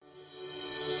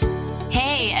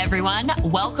everyone.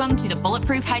 Welcome to the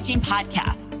Bulletproof Hygiene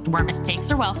Podcast, where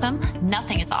mistakes are welcome,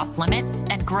 nothing is off limits,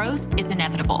 and growth is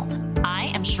inevitable.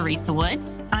 I am Sharisa Wood.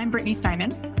 I'm Brittany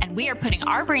Steinman. And we are putting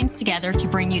our brains together to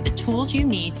bring you the tools you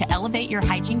need to elevate your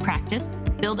hygiene practice,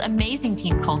 build amazing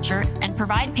team culture, and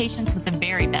provide patients with the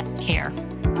very best care.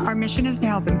 Our mission is to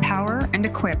help empower and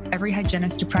equip every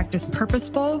hygienist to practice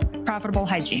purposeful, profitable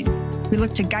hygiene. We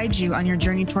look to guide you on your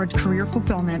journey toward career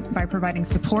fulfillment by providing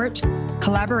support,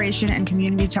 collaboration, and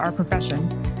community to our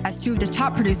profession. As two of the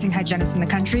top producing hygienists in the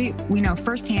country, we know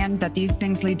firsthand that these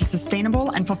things lead to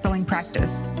sustainable and fulfilling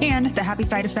practice and the happy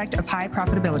side effect of high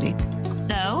profitability.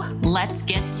 So let's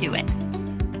get to it.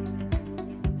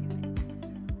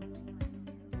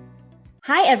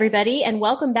 Hi, everybody, and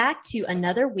welcome back to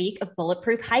another week of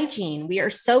Bulletproof Hygiene. We are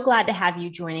so glad to have you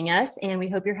joining us, and we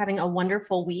hope you're having a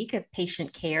wonderful week of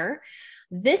patient care.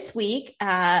 This week,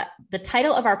 the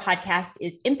title of our podcast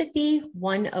is Empathy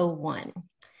 101.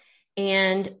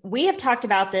 And we have talked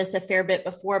about this a fair bit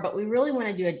before, but we really want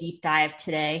to do a deep dive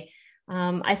today.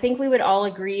 I think we would all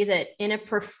agree that in a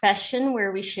profession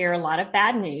where we share a lot of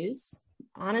bad news,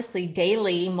 honestly,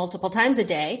 daily, multiple times a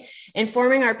day,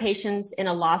 informing our patients in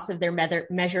a loss of their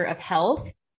measure of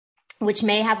health, which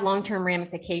may have long-term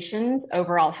ramifications,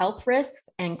 overall health risks,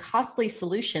 and costly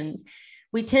solutions,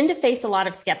 we tend to face a lot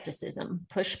of skepticism,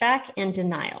 pushback, and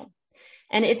denial.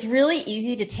 And it's really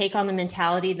easy to take on the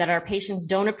mentality that our patients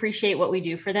don't appreciate what we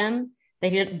do for them,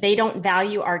 they don't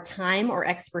value our time or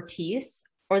expertise,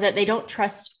 or that they don't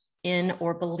trust in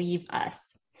or believe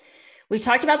us. We've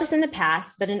talked about this in the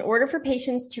past, but in order for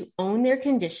patients to own their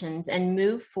conditions and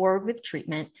move forward with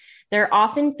treatment, there are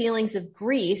often feelings of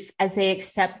grief as they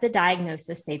accept the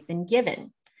diagnosis they've been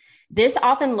given. This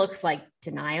often looks like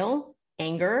denial,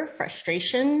 anger,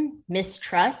 frustration,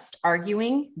 mistrust,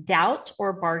 arguing, doubt,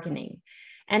 or bargaining.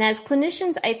 And as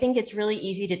clinicians, I think it's really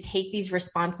easy to take these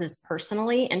responses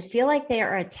personally and feel like they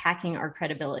are attacking our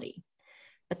credibility.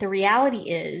 But the reality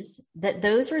is that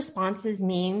those responses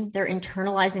mean they're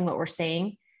internalizing what we're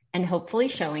saying and hopefully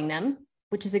showing them,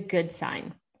 which is a good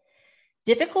sign.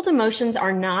 Difficult emotions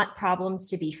are not problems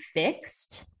to be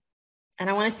fixed. And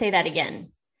I want to say that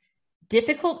again.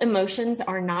 Difficult emotions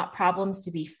are not problems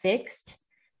to be fixed.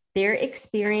 They're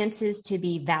experiences to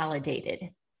be validated.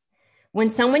 When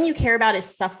someone you care about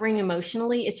is suffering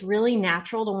emotionally, it's really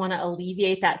natural to want to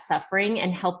alleviate that suffering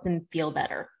and help them feel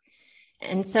better.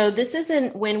 And so this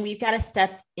isn't when we've got to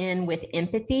step in with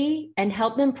empathy and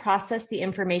help them process the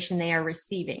information they are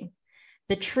receiving.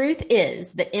 The truth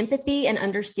is that empathy and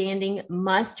understanding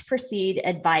must precede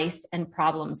advice and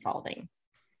problem solving.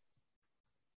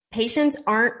 Patients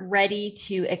aren't ready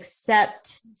to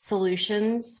accept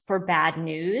solutions for bad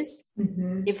news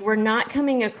if we're not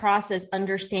coming across as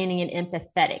understanding and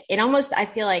empathetic. It almost, I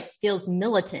feel like, feels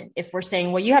militant if we're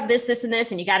saying, well, you have this, this, and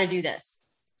this, and you got to do this.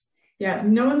 Yeah,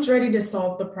 no one's ready to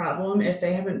solve the problem if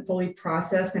they haven't fully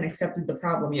processed and accepted the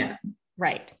problem yet.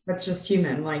 Right. That's just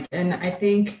human. And I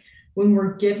think when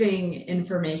we're giving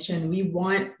information, we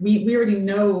already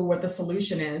know what the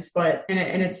solution is,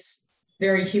 and it's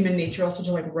very human nature also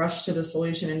to rush to the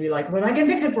solution and be like, well, I can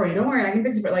fix it for you. Don't worry, I can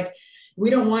fix it. But we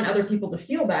don't want other people to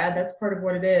feel bad. That's part of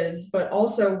what it is. But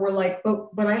also we're like,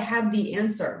 but I have the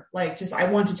answer. I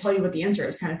want to tell you what the answer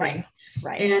is kind of thing.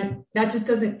 Right. And that just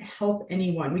doesn't help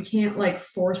anyone. We can't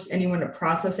force anyone to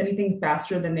process anything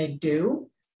faster than they do.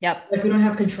 Yep. We don't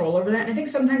have control over that. And I think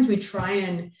sometimes we try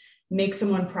and make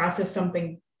someone process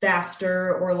something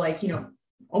faster or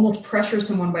almost pressure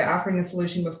someone by offering a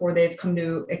solution before they've come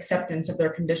to acceptance of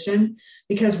their condition,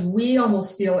 because we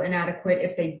almost feel inadequate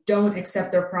if they don't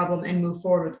accept their problem and move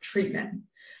forward with treatment.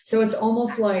 So it's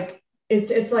almost like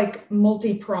it's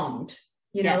multi-pronged,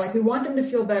 we want them to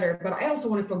feel better, but I also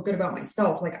want to feel good about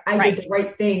myself. I did the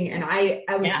right thing and I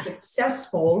was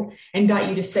successful and got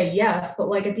you to say yes. But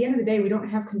at the end of the day, we don't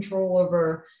have control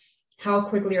over how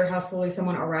quickly or how slowly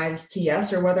someone arrives to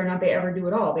yes, or whether or not they ever do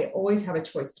at all. They always have a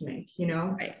choice to make,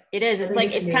 Right. It is.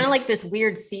 It's kind of like this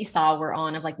weird seesaw we're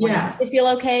on of wanting to feel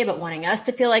okay, but wanting us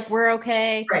to feel like we're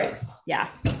okay. Right. Yeah.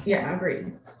 Yeah.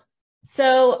 Agreed.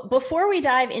 So before we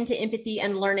dive into empathy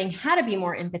and learning how to be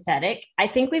more empathetic, I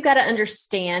think we've got to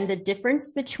understand the difference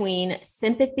between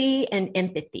sympathy and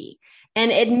empathy.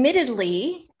 And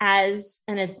admittedly, as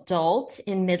an adult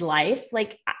in midlife,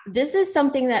 this is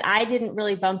something that I didn't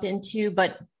really bump into,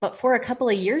 but for a couple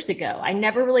of years ago, I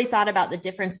never really thought about the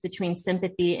difference between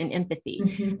sympathy and empathy.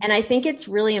 Mm-hmm. And I think it's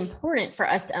really important for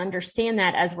us to understand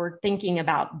that as we're thinking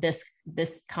about this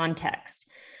context.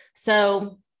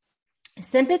 So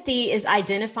sympathy is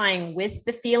identifying with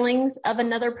the feelings of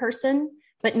another person,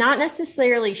 but not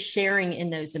necessarily sharing in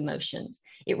those emotions.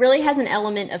 It really has an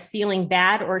element of feeling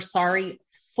bad or sorry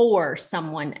for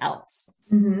someone else.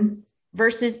 Mm-hmm.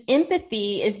 Versus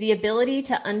empathy is the ability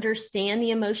to understand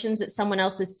the emotions that someone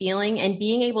else is feeling and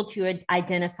being able to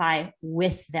identify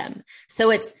with them. So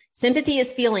it's sympathy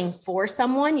is feeling for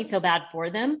someone, you feel bad for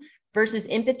them, versus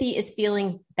empathy is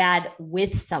feeling bad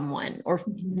with someone, or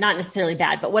not necessarily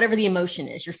bad, but whatever the emotion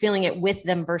is, you're feeling it with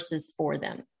them versus for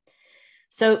them.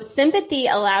 So sympathy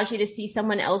allows you to see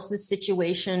someone else's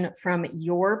situation from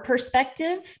your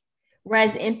perspective,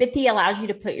 whereas empathy allows you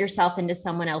to put yourself into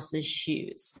someone else's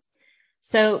shoes.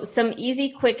 So some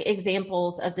easy, quick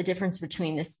examples of the difference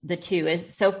between the two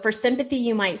is, so for sympathy,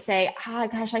 you might say,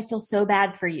 gosh, I feel so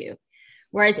bad for you.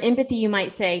 Whereas empathy, you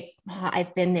might say,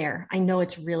 I've been there. I know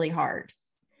it's really hard.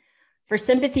 For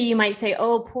sympathy, you might say,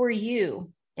 oh, poor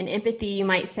you. And empathy, you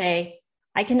might say,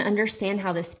 I can understand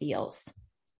how this feels.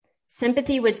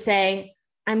 Sympathy would say,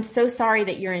 I'm so sorry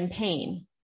that you're in pain.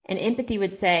 And empathy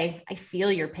would say, I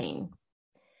feel your pain.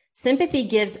 Sympathy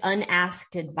gives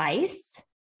unasked advice.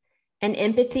 And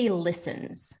empathy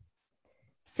listens.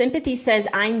 Sympathy says,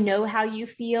 I know how you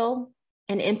feel.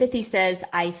 And empathy says,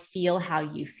 I feel how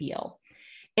you feel.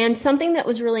 And something that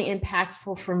was really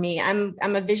impactful for me, I'm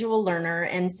a visual learner.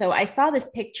 And so I saw this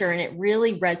picture and it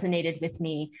really resonated with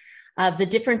me, the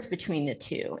difference between the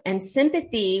two. And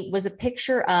sympathy was a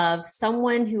picture of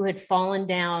someone who had fallen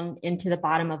down into the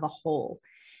bottom of a hole.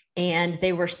 And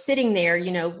they were sitting there,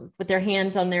 with their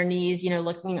hands on their knees,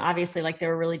 looking obviously like they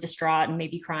were really distraught and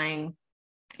maybe crying.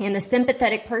 And the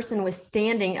sympathetic person was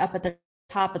standing up at the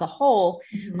top of the hole,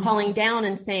 mm-hmm. calling down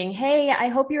and saying, hey, I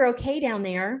hope you're okay down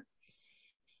there.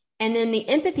 And then the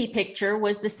empathy picture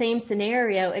was the same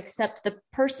scenario, except the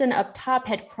person up top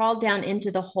had crawled down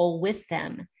into the hole with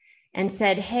them and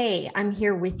said, hey, I'm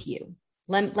here with you.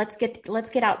 Let's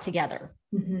get out together.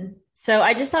 Mm-hmm. So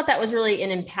I just thought that was really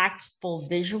an impactful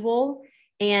visual.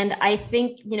 And I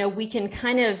think, we can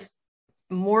kind of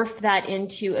morph that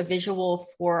into a visual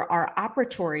for our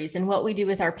operatories and what we do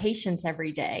with our patients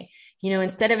every day.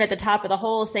 Instead of at the top of the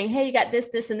hole saying, hey, you got this,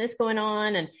 this, and this going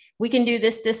on, and we can do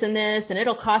this, this, and this, and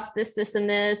it'll cost this, this, and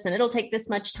this, and it'll take this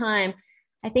much time.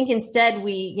 I think instead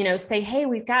we, say, hey,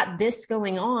 we've got this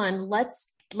going on.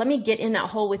 Let me get in that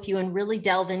hole with you and really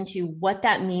delve into what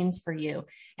that means for you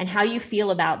and how you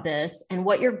feel about this and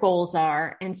what your goals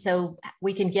are. And so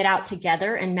we can get out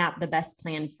together and map the best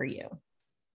plan for you.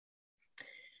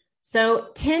 So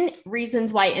 10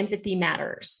 reasons why empathy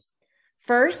matters.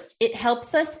 First, it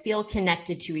helps us feel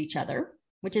connected to each other,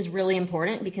 which is really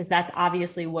important because that's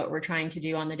obviously what we're trying to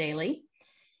do on the daily.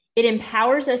 It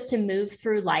empowers us to move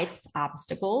through life's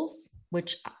obstacles,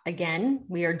 which again,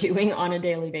 we are doing on a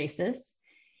daily basis.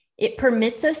 It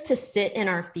permits us to sit in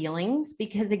our feelings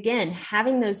because, again,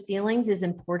 having those feelings is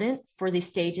important for the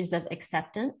stages of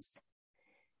acceptance.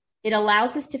 It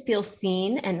allows us to feel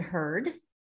seen and heard.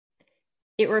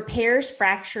 It repairs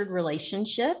fractured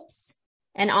relationships.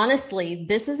 And honestly,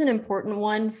 this is an important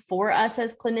one for us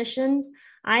as clinicians.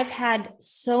 I've had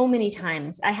so many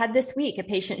times. I had this week a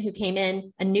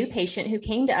new patient who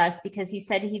came to us because he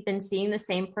said he'd been seeing the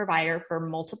same provider for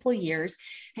multiple years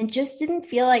and just didn't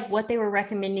feel like what they were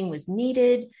recommending was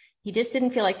needed. He just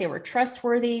didn't feel like they were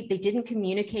trustworthy. They didn't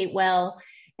communicate well.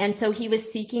 And so he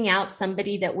was seeking out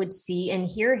somebody that would see and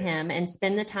hear him and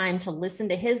spend the time to listen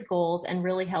to his goals and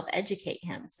really help educate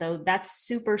him. So that's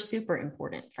super, super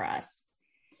important for us.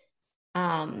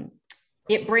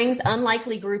 It brings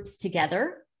unlikely groups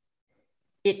together.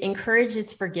 It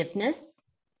encourages forgiveness.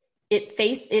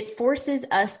 It forces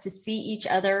us to see each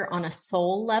other on a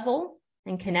soul level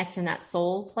and connect in that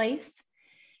soul place.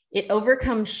 It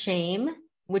overcomes shame,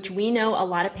 which we know a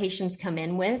lot of patients come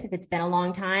in with if it's been a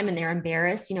long time and they're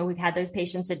embarrassed. We've had those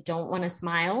patients that don't want to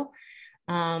smile.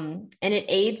 And it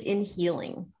aids in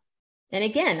healing. And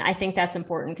again, I think that's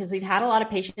important because we've had a lot of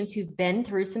patients who've been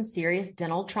through some serious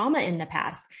dental trauma in the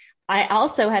past. I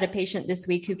also had a patient this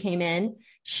week who came in.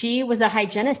 She was a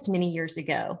hygienist many years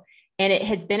ago, and it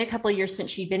had been a couple of years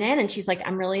since she'd been in. And she's like,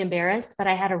 I'm really embarrassed, but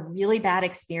I had a really bad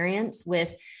experience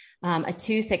with a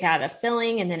tooth that got a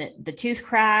filling and then the tooth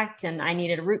cracked and I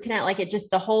needed a root canal.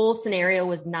 The whole scenario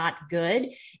was not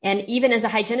good. And even as a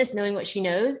hygienist, knowing what she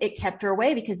knows, it kept her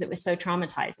away because it was so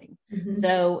traumatizing. Mm-hmm.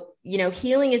 So,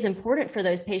 healing is important for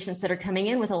those patients that are coming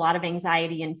in with a lot of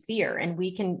anxiety and fear, and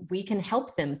we can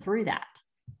help them through that.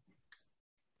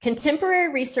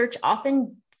 Contemporary research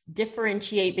often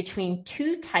differentiate between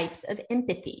two types of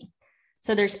empathy.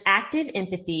 So there's active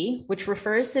empathy, which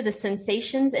refers to the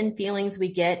sensations and feelings we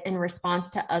get in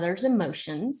response to others'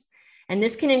 emotions. And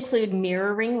this can include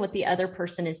mirroring what the other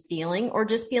person is feeling or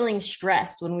just feeling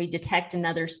stressed when we detect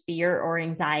another's fear or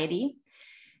anxiety.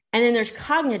 And then there's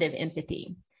cognitive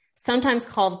empathy, sometimes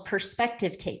called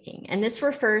perspective taking. And this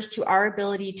refers to our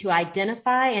ability to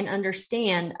identify and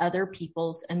understand other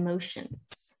people's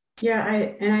emotions. Yeah,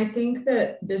 I think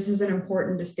that this is an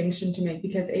important distinction to make,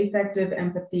 because affective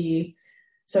empathy,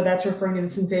 so that's referring to the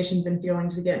sensations and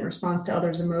feelings we get in response to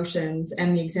others' emotions.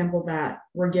 And the example that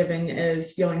we're giving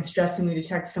is feeling stressed when we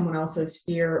detect someone else's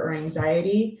fear or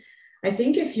anxiety. I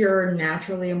think if you're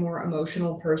naturally a more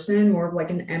emotional person, more of like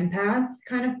an empath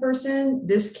kind of person,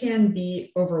 this can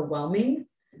be overwhelming.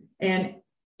 And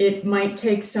it might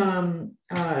take some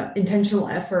intentional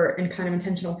effort and kind of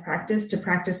intentional practice to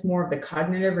practice more of the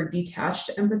cognitive or detached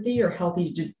empathy or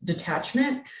healthy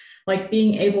detachment, like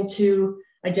being able to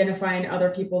identify in other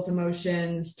people's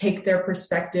emotions, take their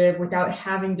perspective without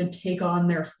having to take on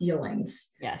their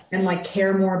feelings. Yes. And like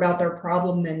care more about their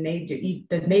problem than they do. You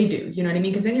know what I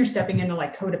mean? Because then you're stepping into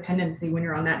like codependency when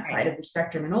you're on that side of the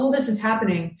spectrum. And all this is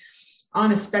happening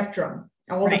on a spectrum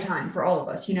all the time for all of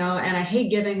us, you know? And I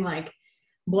hate giving like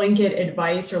blanket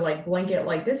advice or like blanket,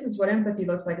 like this is what empathy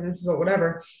looks like and this is what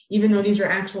whatever, even though these are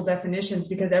actual definitions,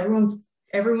 because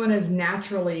everyone is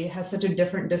naturally has such a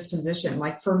different disposition.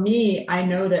 Like for me, I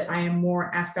know that I am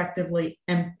more affectively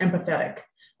empathetic.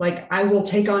 Like I will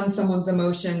take on someone's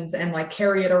emotions and like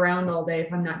carry it around all day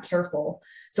if I'm not careful.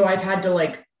 So I've had to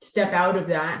like step out of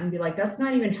that and be like, that's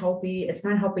not even healthy. It's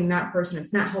not helping that person.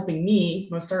 It's not helping me,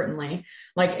 most certainly.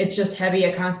 Like it's just heavy.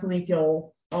 I constantly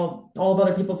feel all of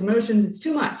other people's emotions. It's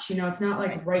too much, you know, it's not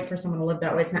like right for someone to live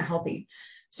that way. It's not healthy.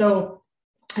 So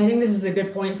I think this is a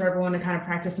good point for everyone to kind of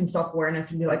practice some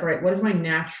self-awareness and be like, all right, what is my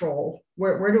natural,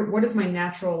 what is my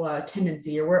natural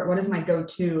tendency, or what is my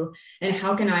go-to, and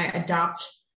how can I adopt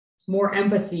more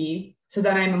empathy so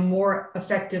that I'm a more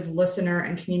effective listener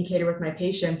and communicator with my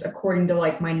patients according to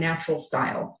like my natural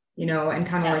style, you know, and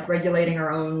kind of like regulating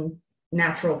our own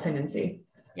natural tendency.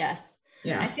 Yes.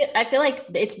 Yeah. I feel like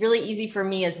it's really easy for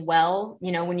me as well.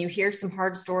 You know, when you hear some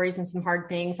hard stories and some hard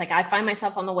things, like I find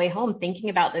myself on the way home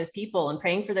thinking about those people and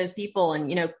praying for those people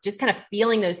and, you know, just kind of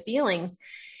feeling those feelings.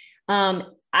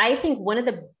 I think one of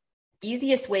the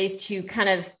easiest ways to kind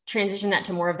of transition that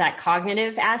to more of that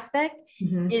cognitive aspect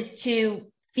is to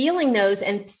feeling those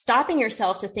and stopping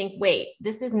yourself to think, wait,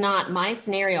 this is not my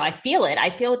scenario. I feel it. I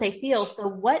feel what they feel. So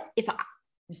what if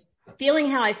feeling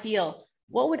how I feel,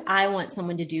 what would I want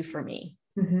someone to do for me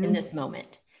in this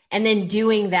moment? And then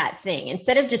doing that thing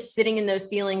instead of just sitting in those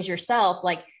feelings yourself.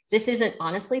 Like this isn't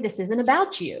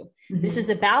about you. This is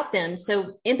about them.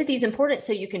 So empathy is important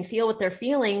so you can feel what they're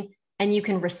feeling and you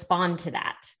can respond to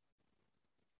that.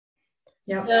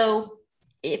 Yep. So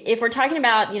if we're talking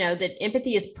about, you know, that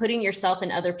empathy is putting yourself in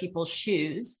other people's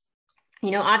shoes,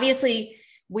 you know, obviously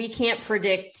we can't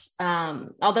predict,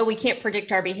 although we can't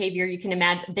predict our behavior, you can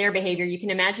imagine their behavior. You can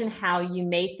imagine how you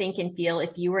may think and feel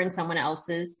if you were in someone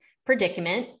else's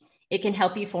predicament. It can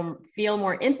help you feel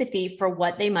more empathy for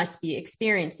what they must be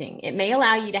experiencing. It may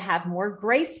allow you to have more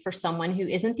grace for someone who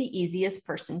isn't the easiest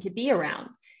person to be around.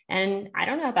 And I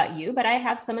don't know about you, but I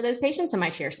have some of those patients in my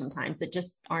chair sometimes that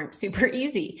just aren't super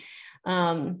easy.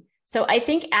 So I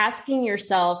think asking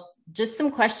yourself just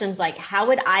some questions like, how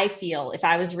would I feel if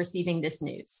I was receiving this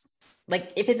news?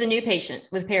 Like if it's a new patient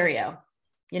with perio,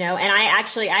 you know, and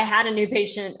I had a new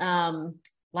patient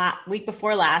week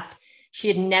before last. She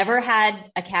had never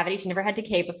had a cavity. She never had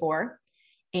decay before.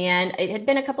 And it had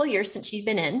been a couple of years since she'd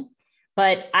been in,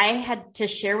 but I had to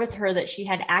share with her that she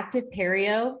had active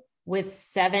perio with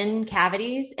 7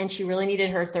 cavities and she really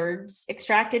needed her thirds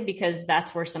extracted because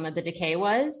that's where some of the decay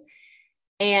was.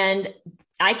 And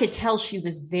I could tell she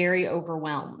was very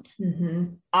overwhelmed,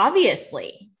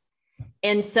 obviously.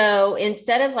 And so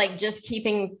instead of like just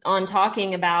keeping on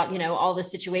talking about, you know, all the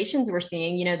situations we're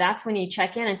seeing, you know, that's when you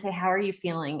check in and say, how are you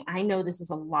feeling? I know this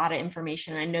is a lot of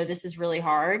information. I know this is really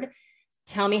hard.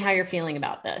 Tell me how you're feeling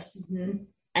about this.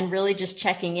 And really just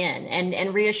checking in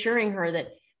and reassuring her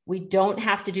that we don't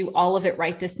have to do all of it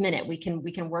right this minute. We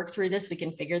can work through this. We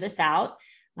can figure this out.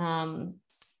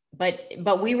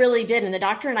 But we really did. And the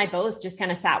doctor and I both just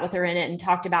kind of sat with her in it and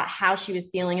talked about how she was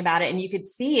feeling about it. And you could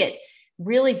see it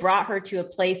really brought her to a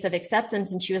place of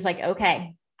acceptance. And she was like,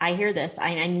 okay, I hear this.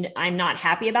 I'm not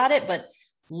happy about it, but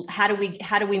how do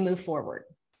we move forward?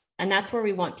 And that's where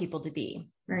we want people to be.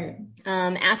 Right.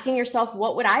 Asking yourself,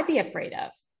 what would I be afraid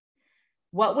of?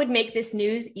 What would make this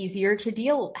news easier to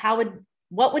deal?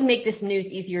 What would make this news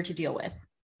easier to deal with?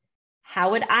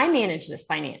 How would I manage this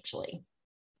financially?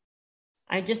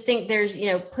 I just think there's,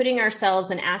 putting ourselves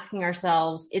and asking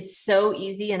ourselves, it's so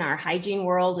easy in our hygiene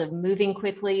world of moving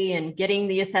quickly and getting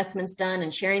the assessments done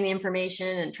and sharing the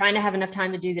information and trying to have enough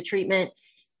time to do the treatment.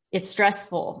 It's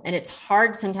stressful and it's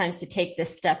hard sometimes to take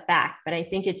this step back, but I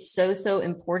think it's so, so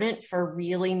important for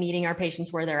really meeting our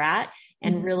patients where they're at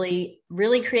and really,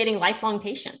 really creating lifelong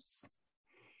patience.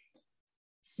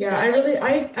 Yeah,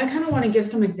 I kind of want to give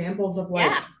some examples of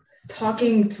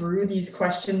talking through these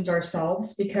questions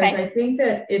ourselves, because I think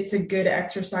that it's a good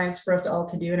exercise for us all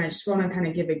to do. And I just want to kind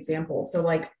of give examples. So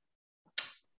like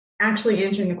actually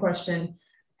answering the question,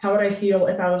 how would I feel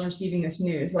if I was receiving this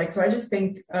news? Like, so I just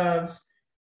think of,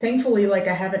 thankfully, like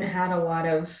I haven't had a lot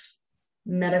of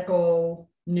medical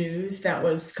news that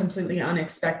was completely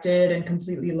unexpected and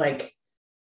completely like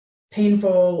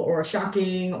painful or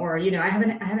shocking, or, I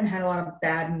haven't had a lot of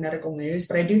bad medical news,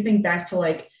 but I do think back to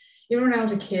like, even when I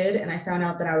was a kid and I found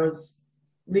out that I was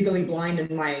legally blind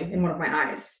in one of my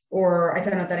eyes, or I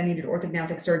found out that I needed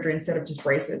orthodontic surgery instead of just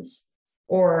braces,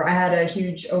 or I had a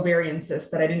huge ovarian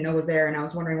cyst that I didn't know was there and I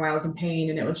was wondering why I was in pain.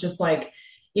 And it was just like,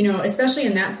 especially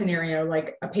in that scenario,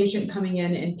 like a patient coming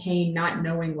in pain, not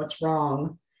knowing what's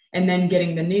wrong, and then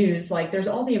getting the news, like there's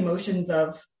all the emotions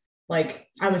of like,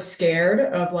 I was scared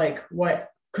of like what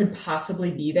could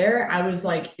possibly be there. I was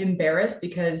like embarrassed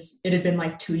because it had been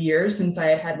like 2 years since I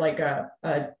had like a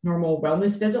normal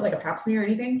wellness visit, like a pap smear or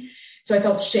anything. So I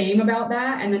felt shame about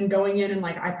that. And then going in and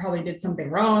like, I probably did something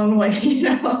wrong. Like,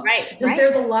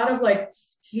 there's a lot of like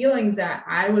feelings that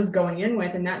I was going in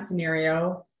with in that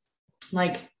scenario,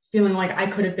 like feeling like I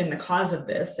could have been the cause of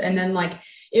this. And then like,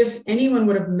 if anyone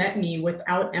would have met me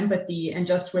without empathy and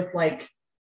just with like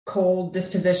cold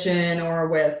disposition, or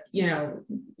with,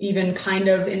 even kind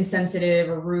of insensitive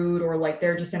or rude, or like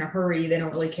they're just in a hurry, they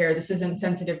don't really care, this isn't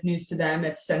sensitive news to them,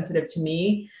 it's sensitive to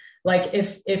me. Like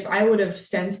if I would have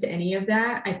sensed any of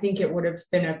that, I think it would have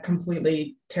been a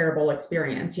completely terrible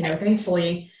experience.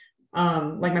 Thankfully,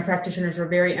 like my practitioners were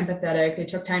very empathetic. They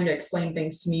took time to explain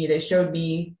things to me. They showed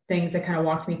me things that kind of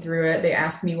walked me through it. They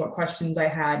asked me what questions I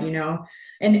had,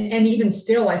 and even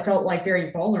still, I felt like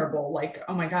very vulnerable. Like,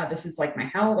 oh my God, this is like my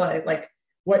hell. Like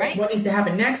what needs to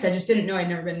happen next? I just didn't know. I'd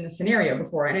never been in this scenario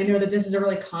before. And I know that this is a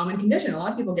really common condition. A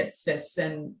lot of people get cysts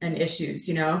and issues,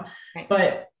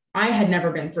 but I had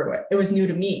never been through it. It was new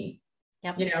to me,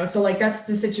 So like, that's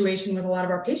the situation with a lot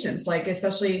of our patients, like,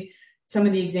 especially some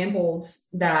of the examples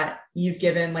that you've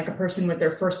given, like a person with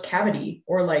their first cavity,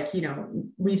 or like,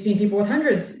 we've seen people with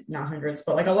not hundreds,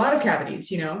 but like a lot of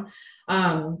cavities,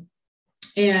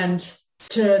 and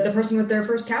to the person with their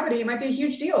first cavity, it might be a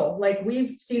huge deal. Like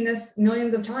we've seen this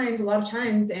millions of times, a lot of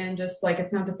times, and just like,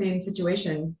 it's not the same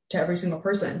situation to every single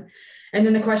person. And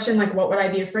then the question, like, what would I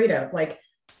be afraid of? Like,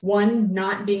 one,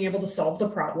 not being able to solve the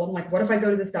problem. Like, what if I go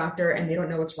to this doctor and they don't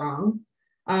know what's wrong?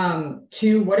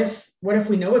 Two, what if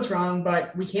we know what's wrong,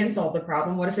 but we can't solve the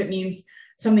problem? What if it means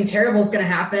something terrible is going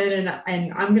to happen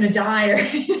and I'm going to die, or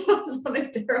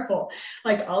something terrible,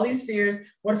 like all these fears.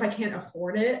 What if I can't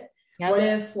afford it? Yep. What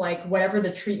if like whatever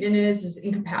the treatment is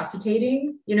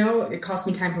incapacitating? It costs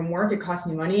me time from work. It costs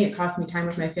me money. It costs me time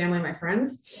with my family, my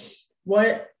friends.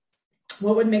 What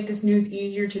would make this news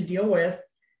easier to deal with?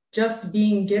 Just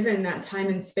being given that time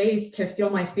and space to feel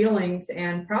my feelings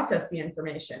and process the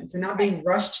information. So not being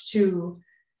rushed to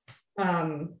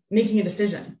making a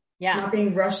decision. Yeah. Not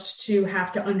being rushed to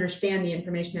have to understand the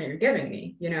information that you're giving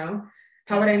me,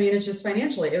 How would I manage this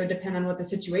financially? It would depend on what the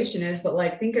situation is. But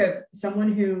like, think of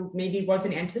someone who maybe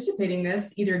wasn't anticipating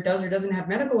this, either does or doesn't have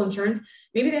medical insurance.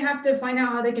 Maybe they have to find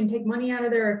out how they can take money out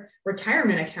of their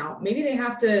retirement account. Maybe they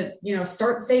have to,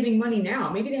 start saving money now.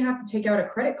 Maybe they have to take out a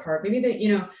credit card. Maybe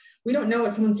they, we don't know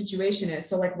what someone's situation is.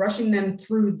 So like rushing them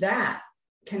through that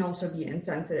can also be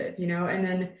insensitive, and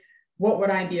then what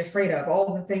would I be afraid of?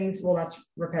 All the things, well, that's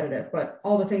repetitive, but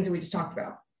all the things that we just talked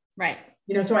about. Right.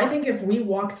 So I think if we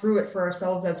walk through it for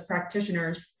ourselves as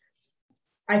practitioners,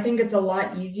 I think it's a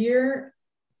lot easier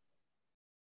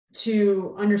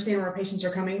to understand where our patients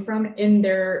are coming from in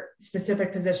their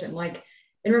specific position. Like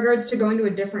in regards to going to a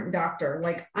different doctor,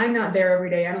 like I'm not there every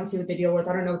day. I don't see what they deal with.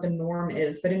 I don't know what the norm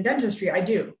is, but in dentistry, I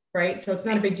do. Right. So it's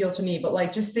not a big deal to me, but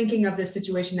like just thinking of this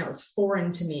situation that was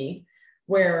foreign to me,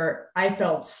 where I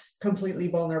felt completely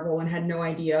vulnerable and had no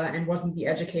idea and wasn't the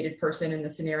educated person in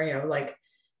the scenario, like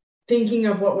thinking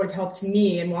of what would have helped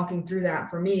me and walking through that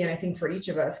for me, and I think for each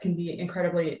of us, can be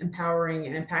incredibly empowering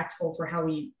and impactful for how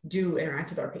we do interact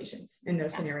with our patients in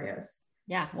those scenarios.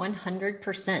 Yeah,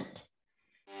 100%.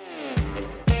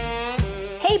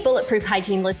 Hey, Bulletproof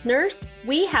Hygiene listeners,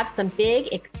 we have some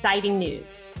big, exciting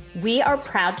news. We are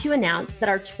proud to announce that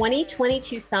our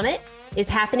 2022 summit is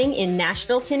happening in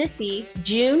Nashville, Tennessee,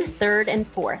 June 3rd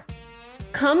and 4th.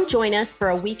 Come join us for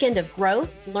a weekend of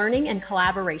growth, learning, and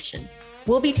collaboration.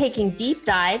 We'll be taking deep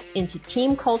dives into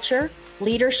team culture,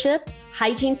 leadership,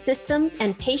 hygiene systems,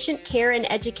 and patient care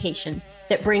and education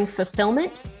that bring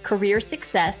fulfillment, career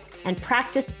success, and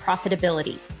practice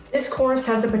profitability. This course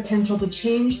has the potential to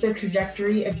change the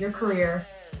trajectory of your career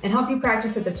and help you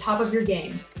practice at the top of your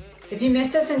game. If you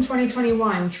missed us in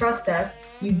 2021, trust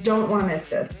us, you don't want to miss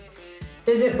this.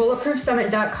 Visit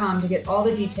bulletproofsummit.com to get all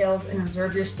the details and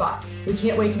reserve your spot. We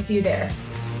can't wait to see you there.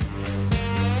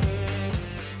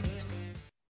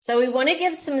 So we want to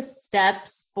give some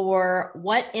steps for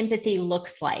what empathy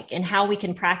looks like and how we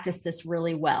can practice this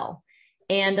really well.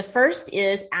 And the first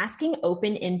is asking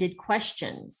open-ended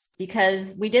questions,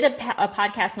 because we did a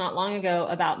podcast not long ago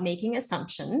about making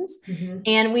assumptions.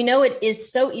 And we know it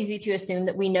is so easy to assume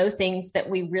that we know things that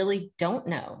we really don't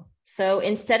know. So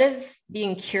instead of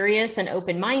being curious and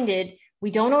open-minded, we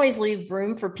don't always leave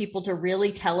room for people to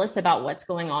really tell us about what's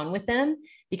going on with them,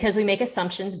 because we make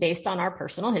assumptions based on our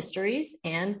personal histories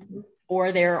and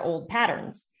or their old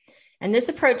patterns. And this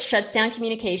approach shuts down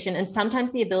communication and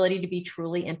sometimes the ability to be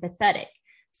truly empathetic.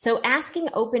 So asking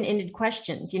open-ended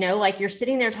questions, like you're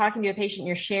sitting there talking to a patient,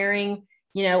 you're sharing,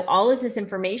 all of this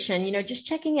information, just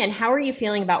checking in. How are you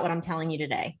feeling about what I'm telling you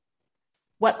today?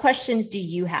 What questions do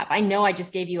you have? I know I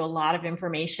just gave you a lot of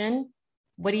information.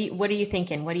 What are you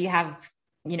thinking? What do you have,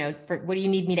 what do you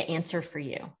need me to answer for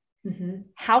you?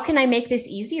 How can I make this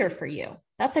easier for you?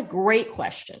 That's a great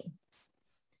question.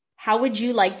 How would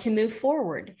you like to move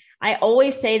forward? I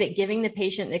always say that giving the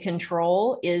patient the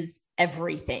control is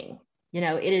everything.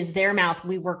 It is their mouth.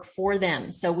 We work for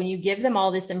them. So when you give them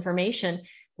all this information,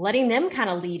 letting them kind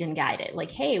of lead and guide it.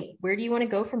 Like, hey, where do you want to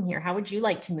go from here? How would you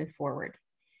like to move forward?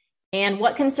 And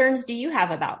what concerns do you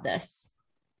have about this?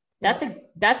 That's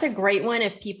a great one.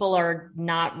 If people are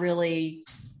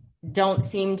don't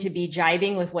seem to be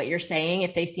jibing with what you're saying,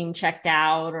 if they seem checked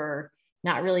out or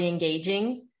not really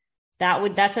engaging,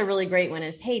 that's a really great one.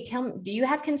 Is, hey, tell me, do you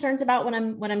have concerns about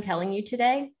what I'm telling you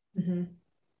today?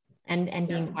 And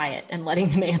being quiet and letting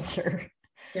them answer.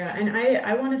 Yeah. And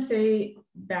I want to say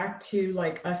back to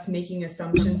like us making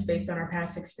assumptions based on our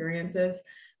past experiences,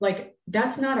 like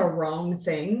that's not a wrong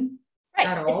thing. Right.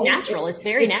 At all. It's natural. It's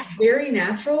very natural. It's very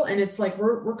natural. And it's like,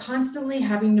 we're constantly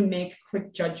having to make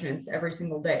quick judgments every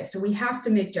single day. So we have to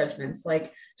make judgments.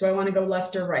 Like, do I want to go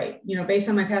left or right? Based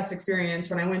on my past experience,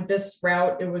 when I went this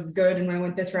route, it was good. And when I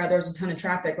went this route, there was a ton of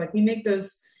traffic. Like, we make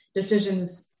those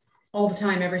decisions all the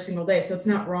time, every single day. So it's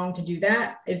not wrong to do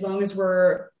that, as long as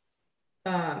we're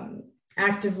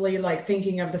actively like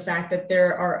thinking of the fact that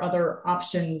there are other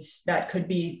options that could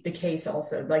be the case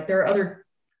also. Like, there are other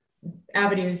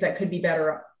avenues that could be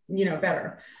better.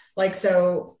 Like,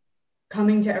 so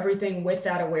coming to everything with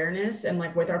that awareness and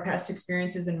like with our past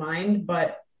experiences in mind,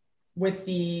 but with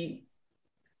the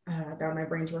God, my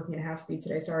brain's working at half speed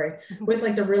today. Sorry. With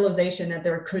like the realization that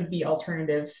there could be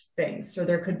alternative things, or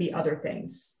there could be other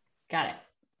things. Got it.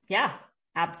 Yeah,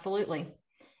 absolutely.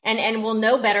 And we'll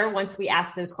know better once we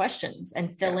ask those questions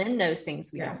and fill in those things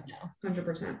we don't know.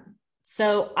 100%.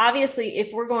 So obviously,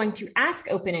 if we're going to ask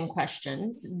open-ended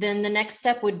questions, then the next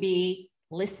step would be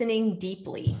listening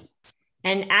deeply.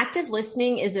 And active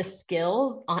listening is a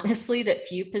skill, honestly, that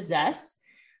few possess.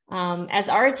 As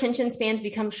our attention spans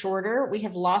become shorter, we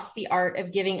have lost the art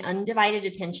of giving undivided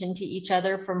attention to each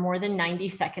other for more than 90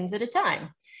 seconds at a time.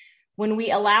 When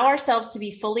we allow ourselves to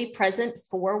be fully present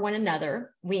for one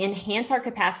another, we enhance our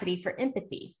capacity for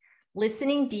empathy.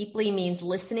 Listening deeply means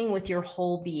listening with your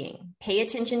whole being. Pay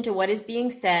attention to what is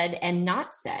being said and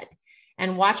not said,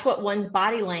 and watch what one's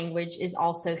body language is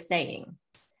also saying.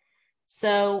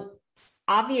 So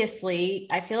obviously,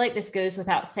 I feel like this goes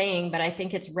without saying, but I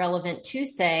think it's relevant to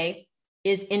say,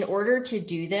 is in order to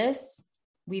do this,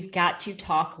 we've got to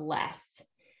talk less.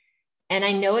 And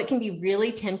I know it can be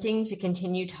really tempting to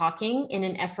continue talking in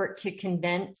an effort to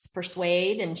convince,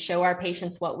 persuade, and show our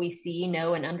patients what we see,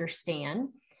 know, and understand.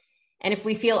 And if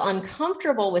we feel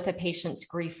uncomfortable with a patient's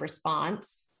grief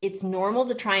response, it's normal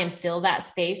to try and fill that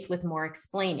space with more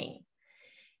explaining.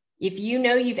 If you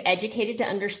know you've educated to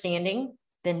understanding,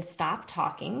 then stop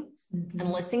talking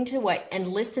and listen to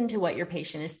what your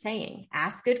patient is saying.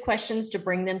 Ask good questions to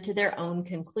bring them to their own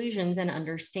conclusions and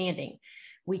understanding.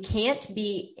 We can't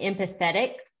be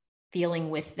empathetic,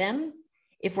 feeling with them,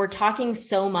 if we're talking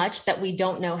so much that we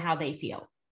don't know how they feel.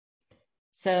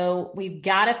 So we've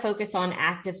got to focus on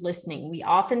active listening. We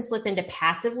often slip into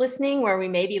passive listening, where we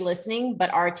may be listening,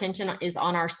 but our attention is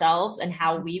on ourselves and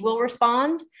how we will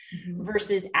respond,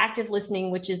 versus active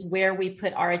listening, which is where we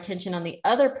put our attention on the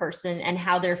other person and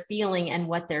how they're feeling and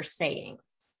what they're saying.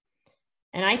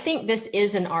 And I think this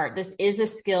is an art. This is a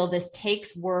skill. This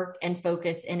takes work and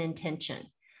focus and intention.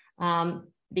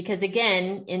 Because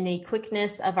again, in the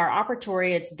quickness of our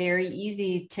operatory, it's very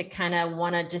easy to kind of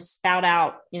want to just spout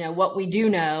out, what we do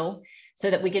know so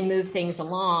that we can move things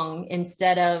along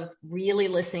instead of really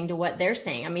listening to what they're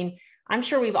saying. I mean, I'm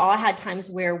sure we've all had times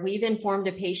where we've informed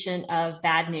a patient of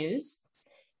bad news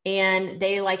and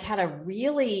they had a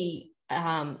really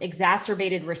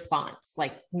exacerbated response.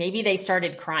 Like maybe they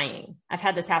started crying. I've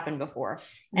had this happen before.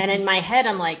 Mm-hmm. And in my head,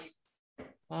 I'm like,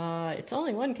 it's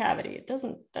only one cavity. That's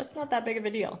not that big of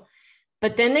a deal.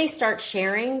 But then they start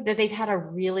sharing that they've had a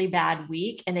really bad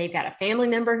week and they've got a family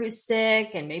member who's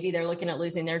sick and maybe they're looking at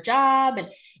losing their job. And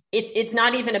it's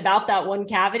not even about that one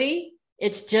cavity.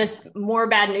 It's just more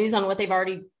bad news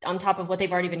on top of what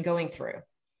they've already been going through.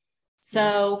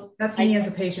 So that's me as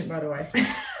a patient, by the way.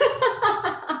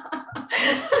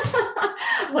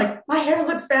 Like, my hair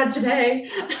looks bad today.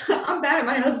 I'm mad at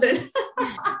my husband.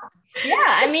 Yeah.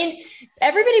 I mean,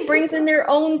 everybody brings in their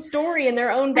own story and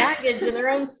their own baggage and their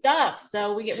own stuff.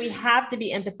 So we have to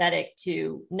be empathetic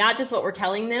to not just what we're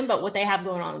telling them, but what they have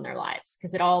going on in their lives.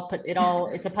 Cause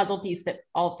it's a puzzle piece that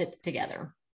all fits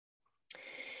together.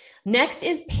 Next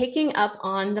is picking up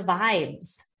on the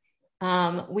vibes.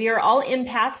 We are all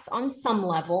empaths on some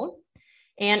level.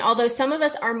 And although some of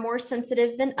us are more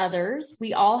sensitive than others,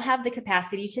 we all have the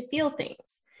capacity to feel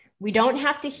things. We don't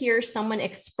have to hear someone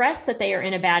express that they are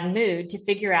in a bad mood to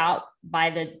figure out by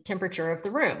the temperature of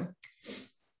the room.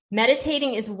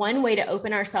 Meditating is one way to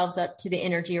open ourselves up to the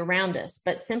energy around us,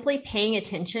 but simply paying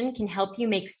attention can help you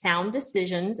make sound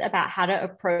decisions about how to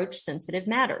approach sensitive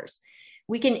matters.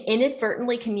 We can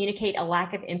inadvertently communicate a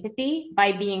lack of empathy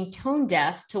by being tone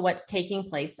deaf to what's taking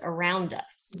place around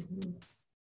us. Mm-hmm.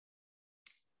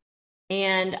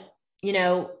 And,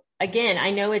 again,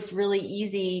 I know it's really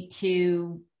easy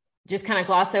to just kind of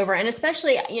gloss over. And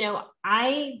especially,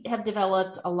 I have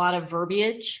developed a lot of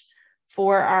verbiage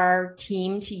for our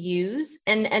team to use.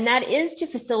 And that is to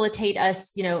facilitate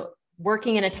us,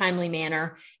 working in a timely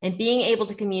manner and being able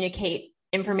to communicate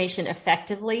information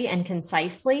effectively and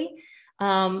concisely.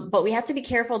 But we have to be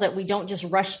careful that we don't just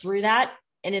rush through that.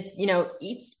 And it's,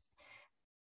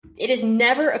 it is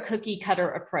never a cookie cutter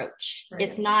approach. Right.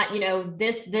 It's not,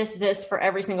 this for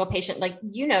every single patient. Like,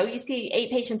 you see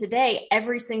 8 patients a day,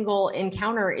 every single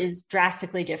encounter is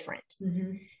drastically different.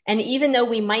 Mm-hmm. And even though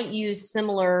we might use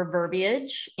similar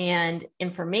verbiage and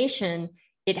information,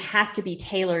 it has to be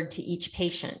tailored to each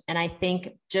patient. And I think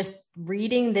just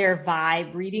reading their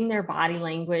vibe, reading their body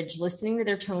language, listening to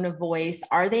their tone of voice,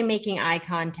 are they making eye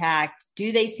contact?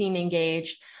 Do they seem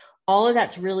engaged? All of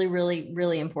that's really, really,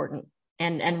 really important.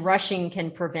 And rushing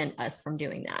can prevent us from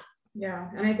doing that. Yeah.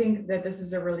 And I think that this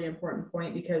is a really important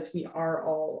point because we are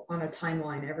all on a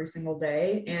timeline every single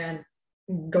day. And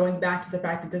going back to the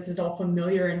fact that this is all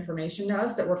familiar information to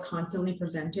us that we're constantly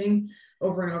presenting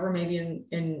over and over, maybe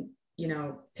in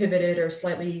pivoted or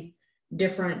slightly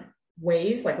different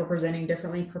ways, like we're presenting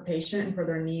differently per patient and for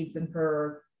their needs and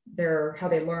per how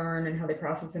they learn and how they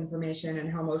process information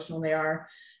and how emotional they are.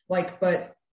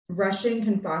 But rushing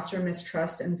can foster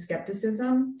mistrust and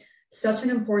skepticism. Such an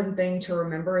important thing to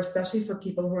remember, especially for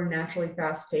people who are naturally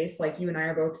fast-paced, like you and I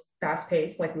are both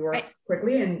fast-paced, like we work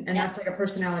quickly. And that's like a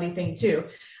personality thing too.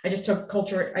 I just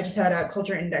had a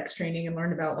culture index training and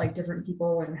learned about like different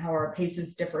people and how our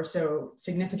paces differ so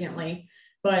significantly.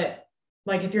 But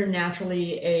like, if you're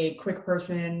naturally a quick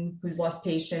person who's less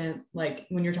patient, like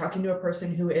when you're talking to a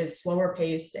person who is slower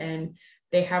paced and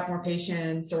they have more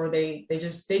patience, or they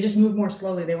just move more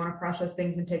slowly, they want to process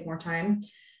things and take more time.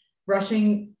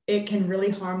 Rushing, it can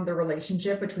really harm the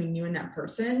relationship between you and that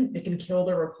person. It can kill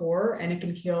the rapport, and it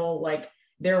can kill like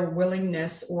their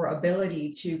willingness or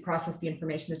ability to process the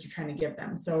information that you're trying to give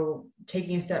them. So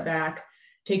taking a step back,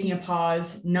 taking a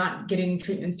pause, not getting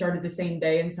treatment started the same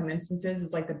day in some instances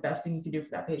is like the best thing you can do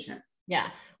for that patient. Yeah.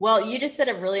 Well, you just said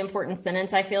a really important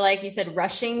sentence. I feel like you said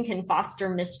rushing can foster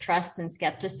mistrust and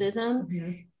skepticism.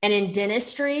 Mm-hmm. And in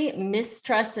dentistry,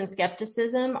 mistrust and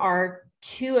skepticism are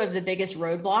 2 of the biggest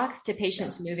roadblocks to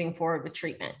patients moving forward with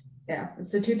treatment. Yeah.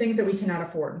 It's the 2 things that we cannot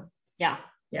afford. Yeah.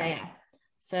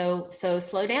 So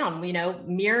slow down,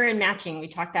 mirror and matching. We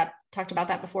talked about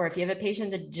that before. If you have a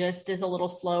patient that just is a little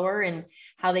slower in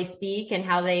how they speak and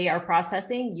how they are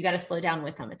processing, you got to slow down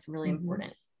with them. It's really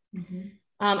important. Mm-hmm.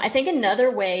 I think another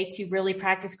way to really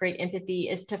practice great empathy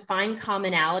is to find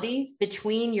commonalities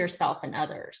between yourself and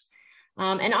others.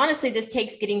 And honestly, this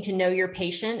takes getting to know your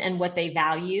patient and what they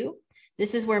value.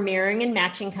 This is where mirroring and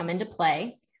matching come into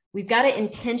play. We've got to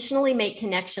intentionally make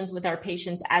connections with our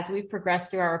patients as we progress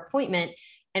through our appointment.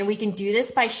 And we can do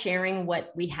this by sharing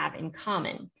what we have in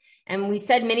common. And we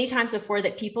said many times before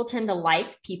that people tend to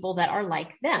like people that are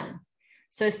like them.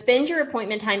 So spend your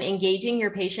appointment time engaging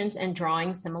your patients and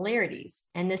drawing similarities.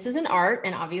 And this is an art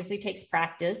and obviously takes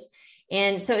practice.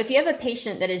 And so if you have a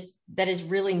patient that is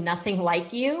really nothing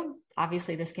like you,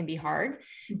 obviously this can be hard,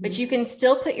 but you can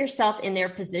still put yourself in their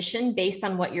position based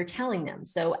on what you're telling them.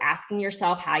 So asking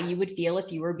yourself how you would feel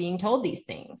if you were being told these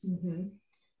things.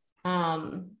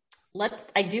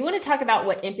 I do want to talk about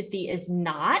what empathy is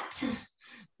not,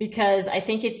 because I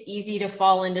think it's easy to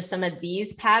fall into some of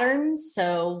these patterns.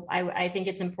 So I think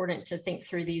it's important to think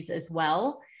through these as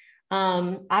well.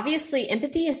 Obviously,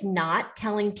 empathy is not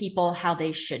telling people how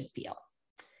they should feel.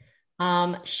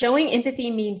 Showing empathy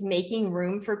means making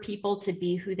room for people to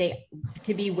be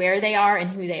where they are and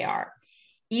who they are.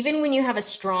 Even when you have a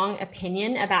strong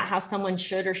opinion about how someone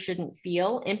should or shouldn't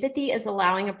feel, empathy is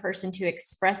allowing a person to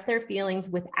express their feelings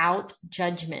without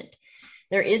judgment.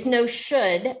 There is no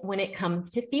should when it comes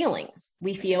to feelings.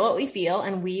 We feel what we feel,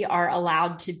 and we are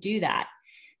allowed to do that.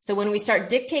 So when we start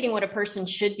dictating what a person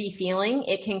should be feeling,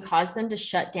 it can cause them to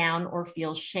shut down or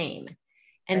feel shame.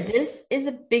 And this is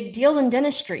a big deal in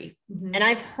dentistry. And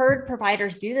I've heard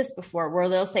providers do this before, where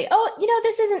they'll say, oh,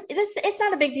 it's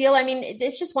not a big deal. I mean,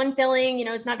 it's just one filling,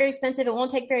 it's not very expensive. It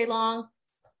won't take very long.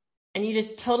 And you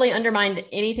just totally undermined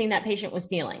anything that patient was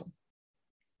feeling.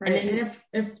 Right. And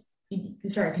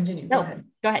if sorry, continue. No,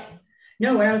 go ahead.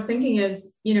 No, what I was thinking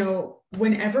is,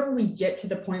 whenever we get to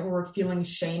the point where we're feeling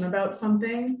shame about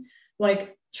something,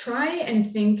 like try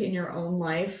and think in your own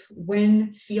life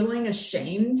when feeling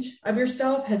ashamed of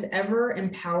yourself has ever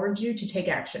empowered you to take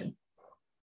action.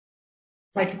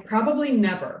 Like probably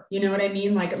never, you know what I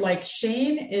mean? Like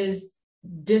shame is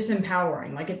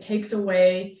disempowering. Like it takes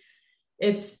away,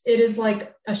 it is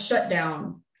like a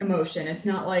shutdown emotion. It's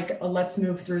not like a let's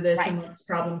move through this and let's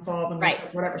problem solve and let's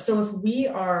whatever. So if we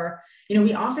are,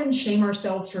 we often shame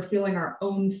ourselves for feeling our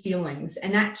own feelings,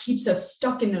 and that keeps us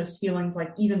stuck in those feelings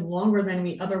like even longer than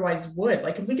we otherwise would.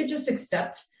 Like if we could just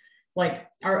accept like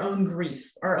our own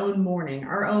grief, our own mourning,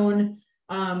 our own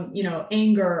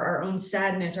anger, our own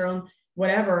sadness, our own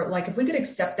whatever, like if we could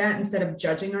accept that instead of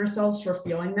judging ourselves for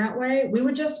feeling that way, we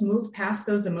would just move past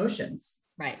those emotions.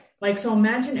 Right. Like, so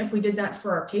imagine if we did that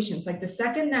for our patients. Like the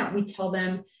second that we tell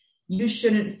them, you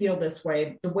shouldn't feel this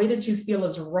way, the way that you feel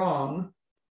is wrong,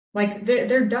 like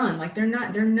they're done. Like they're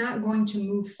not going to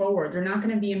move forward. They're not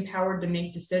going to be empowered to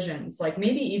make decisions, like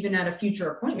maybe even at a future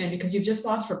appointment, because you've just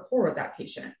lost rapport with that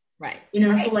patient. Right.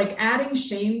 So like adding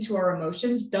shame to our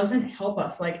emotions doesn't help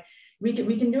us. Like we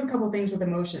can do a couple things with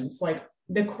emotions. Like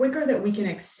the quicker that we can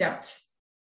accept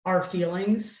our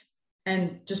feelings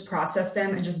and just process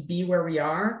them and just be where we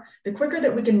are, the quicker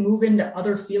that we can move into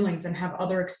other feelings and have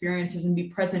other experiences and be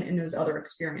present in those other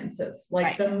experiences.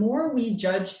 Like the more we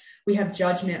have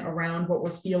judgment around what we're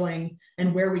feeling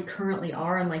and where we currently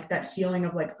are. And like that feeling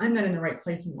of like, I'm not in the right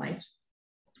place in life.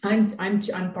 I'm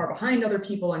far behind other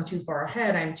people. I'm too far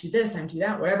ahead. I'm too this, I'm too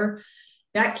that, whatever.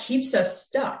 That keeps us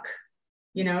stuck.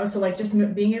 So like just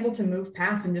being able to move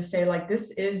past and just say like,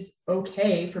 this is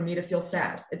okay for me to feel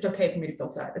sad. It's okay for me to feel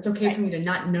sad. It's okay for me to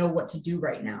not know what to do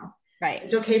right now. Right.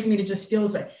 It's okay for me to just feel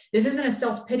this way. This isn't a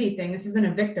self-pity thing. This isn't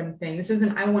a victim thing. This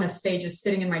isn't, I want to stay just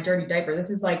sitting in my dirty diaper.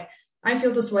 This is like, I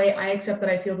feel this way. I accept that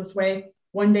I feel this way.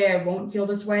 One day I won't feel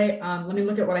this way. Let me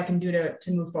look at what I can do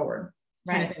to move forward.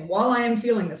 Kind of thing. While I am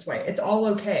feeling this way, it's all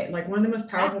okay. Like one of the most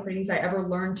powerful things I ever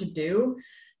learned to do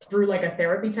through like a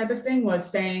therapy type of thing was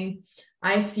saying,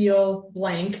 I feel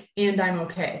blank and I'm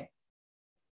okay.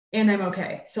 And I'm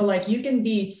okay. So like you can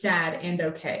be sad and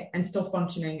okay and still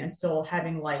functioning and still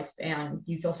having life, and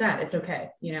you feel sad. It's okay.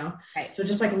 Right. So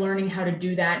just like learning how to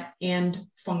do that and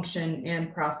function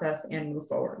and process and move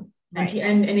forward and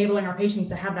enabling our patients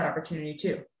to have that opportunity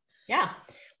too. Yeah.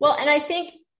 Well, and I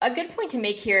think a good point to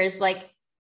make here is like,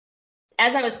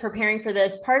 as I was preparing for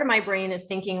this, part of my brain is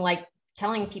thinking like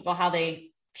telling people how they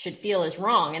should feel is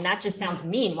wrong. And that just sounds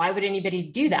mean. Why would anybody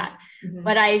do that?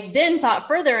 But I then thought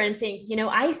further and think,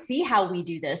 I see how we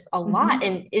do this a lot.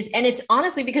 And it's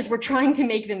honestly because we're trying to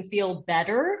make them feel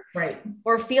better, right?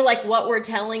 Or feel like what we're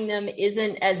telling them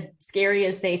isn't as scary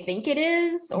as they think it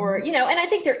is, or, and I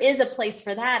think there is a place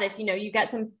for that. If, you've got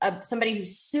somebody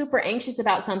who's super anxious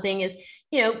about something, is,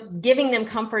 giving them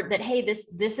comfort that, hey,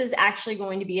 this is actually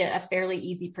going to be a fairly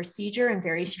easy procedure and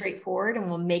very straightforward, and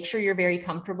we'll make sure you're very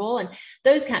comfortable and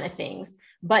those kind of things.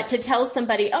 But to tell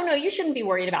somebody, oh no, you shouldn't be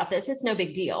worried about this, it's no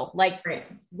big deal. Like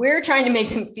we're trying to make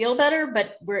them feel better,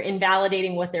 but we're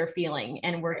invalidating what they're feeling,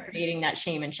 and we're creating that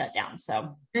shame and shutdown.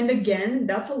 So, and again,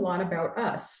 that's a lot about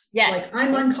us. Yes. Like,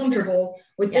 I'm uncomfortable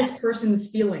with this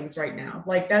person's feelings right now.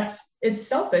 Like, it's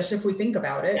selfish if we think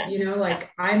about it,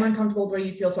 I'm uncomfortable with the way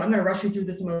you feel. So I'm going to rush you through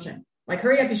this emotion. Like,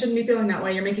 hurry up. You shouldn't be feeling that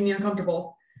way. You're making me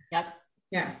uncomfortable. Yes.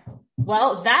 Yeah.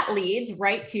 Well, that leads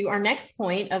right to our next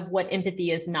point of what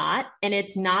empathy is not, and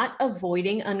it's not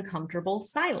avoiding uncomfortable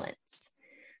silence.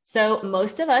 So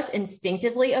most of us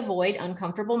instinctively avoid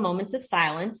uncomfortable moments of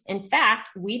silence. In fact,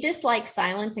 we dislike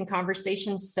silence in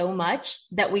conversations so much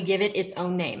that we give it its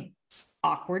own name,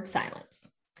 awkward silence.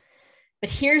 But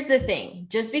here's the thing,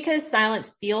 just because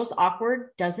silence feels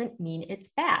awkward doesn't mean it's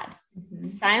bad. Mm-hmm.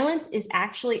 Silence is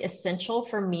actually essential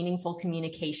for meaningful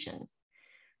communication.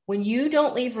 When you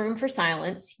don't leave room for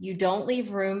silence, you don't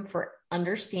leave room for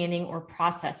understanding or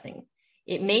processing.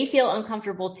 It may feel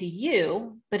uncomfortable to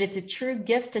you, but it's a true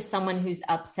gift to someone who's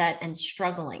upset and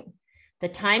struggling. The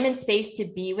time and space to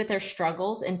be with their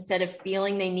struggles instead of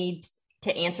feeling they need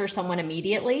to answer someone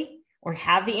immediately or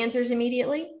have the answers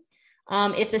immediately.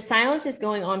 If the silence is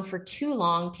going on for too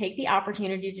long, take the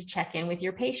opportunity to check in with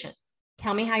your patient.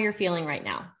 Tell me how you're feeling right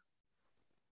now.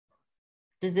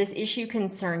 Does this issue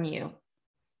concern you?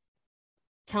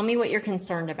 Tell me what you're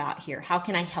concerned about here. How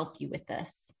can I help you with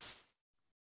this?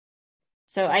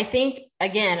 So I think,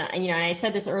 again, and I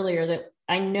said this earlier, that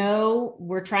I know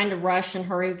we're trying to rush and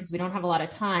hurry because we don't have a lot of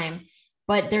time,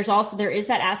 but there is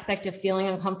that aspect of feeling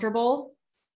uncomfortable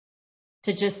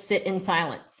to just sit in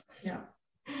silence. Yeah.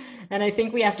 And I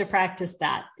think we have to practice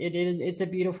that. It's a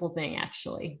beautiful thing,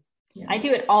 actually. Yeah. I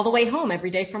do it all the way home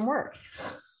every day from work.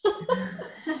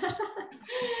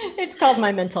 It's called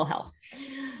my mental health.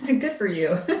 Good for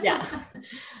you. Yeah.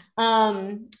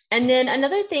 And then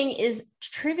another thing is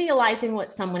trivializing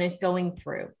what someone is going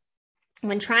through.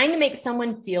 When trying to make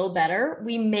someone feel better,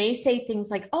 we may say things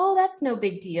like, oh, that's no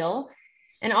big deal.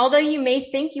 And although you may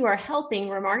think you are helping,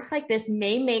 remarks like this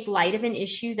may make light of an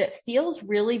issue that feels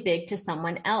really big to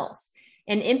someone else.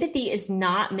 And empathy is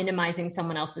not minimizing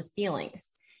someone else's feelings.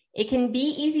 It can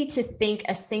be easy to think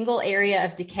a single area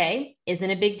of decay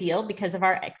isn't a big deal because of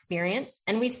our experience.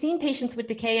 And we've seen patients with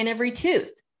decay in every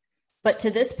tooth. But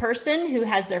to this person who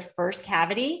has their first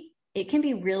cavity, it can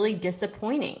be really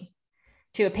disappointing.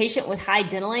 To a patient with high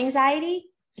dental anxiety,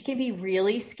 it can be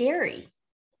really scary.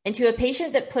 And to a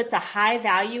patient that puts a high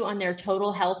value on their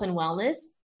total health and wellness,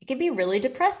 it can be really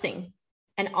depressing.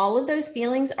 And all of those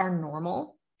feelings are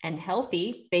normal and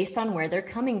healthy based on where they're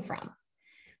coming from.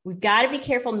 We've got to be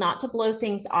careful not to blow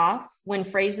things off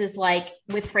with phrases like,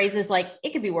 it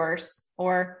could be worse,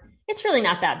 or it's really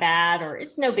not that bad, or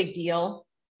it's no big deal.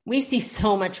 We see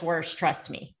so much worse, trust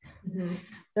me. Mm-hmm.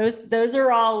 Those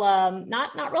are all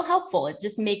not real helpful. It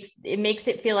just makes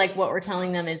it feel like what we're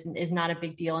telling them is not a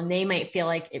big deal. And they might feel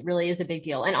like it really is a big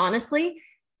deal. And honestly,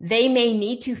 they may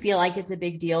need to feel like it's a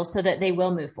big deal so that they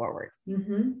will move forward.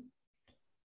 Mm-hmm.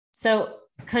 So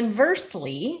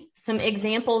conversely, some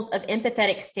examples of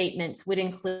empathetic statements would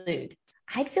include,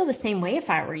 I'd feel the same way if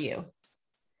I were you.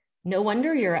 No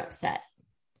wonder you're upset.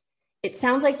 It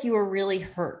sounds like you were really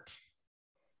hurt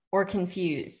or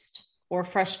confused or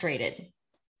frustrated.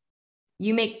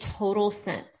 You make total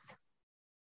sense.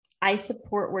 I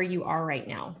support where you are right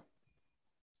now.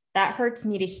 That hurts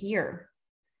me to hear.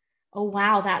 Oh,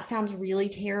 wow, that sounds really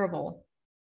terrible.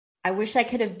 I wish I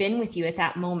could have been with you at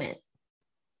that moment.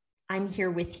 I'm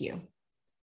here with you.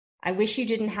 I wish you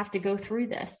didn't have to go through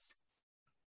this.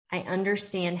 I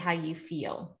understand how you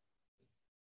feel.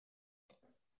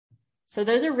 So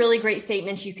those are really great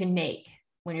statements you can make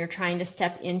when you're trying to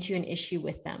step into an issue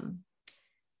with them.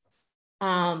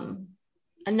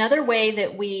 Another way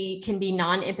that we can be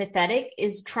non-empathetic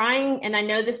is trying, and I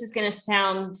know this is going to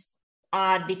sound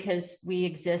odd because we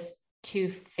exist to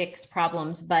fix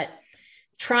problems, but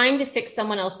trying to fix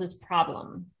someone else's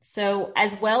problem. So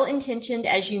as well-intentioned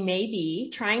as you may be,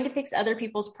 trying to fix other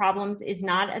people's problems is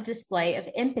not a display of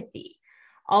empathy.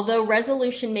 Although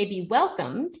resolution may be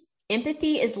welcomed,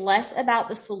 empathy is less about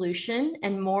the solution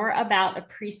and more about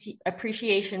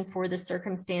appreciation for the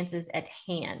circumstances at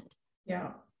hand.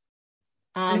 Yeah.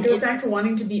 It goes back to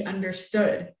wanting to be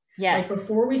understood. Yes. Like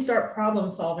before we start problem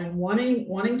solving,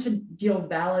 wanting to feel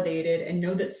validated and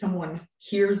know that someone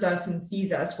hears us and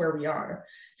sees us where we are.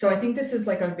 So I think this is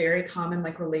like a very common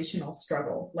like relational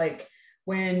struggle. Like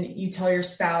when you tell your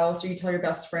spouse or you tell your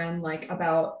best friend like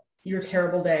about your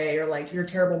terrible day or like your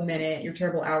terrible minute, your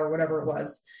terrible hour, whatever it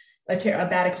was, a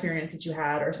bad experience that you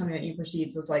had or something that you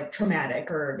perceived was like traumatic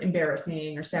or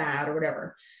embarrassing or sad or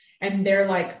whatever. And they're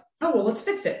like, oh, well, let's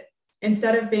fix it.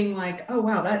 instead of being like, oh,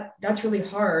 wow, that's really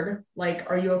hard. Like,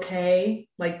 are you okay?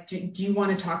 Like, do you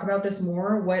want to talk about this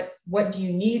more? What do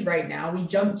you need right now? We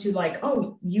jump to like,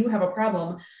 oh, you have a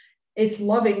problem. It's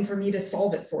loving for me to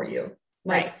solve it for you.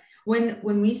 Like when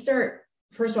we start,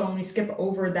 first of all, when we skip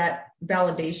over that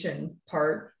validation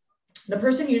part, the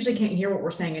person usually can't hear what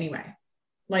we're saying anyway.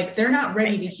 Like they're not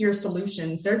ready to hear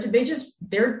solutions. They're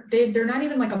not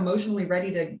even like emotionally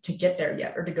ready to get there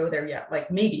yet or to go there yet.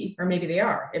 Like maybe they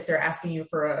are, if they're asking you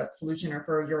for a solution or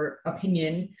for your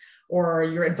opinion or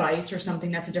your advice or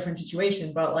something, that's a different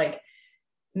situation. But like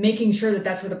making sure that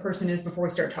that's where the person is before we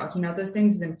start talking about those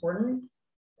things is important.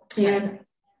 And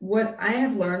what I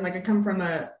have learned, like I come from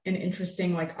an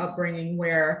interesting like upbringing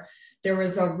where there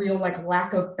was a real like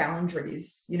lack of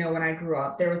boundaries. You know, when I grew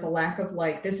up, there was a lack of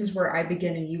like, this is where I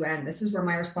begin and you end. This is where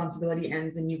my responsibility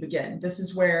ends and you begin. This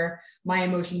is where my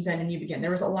emotions end and you begin.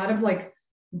 There was a lot of like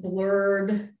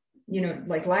blurred, you know,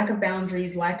 like lack of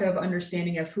boundaries, lack of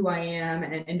understanding of who I am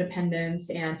and independence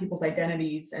and people's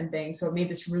identities and things. So it made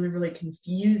this really, really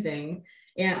confusing.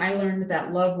 And I learned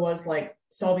that love was like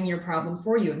solving your problem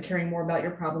for you and caring more about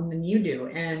your problem than you do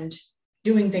and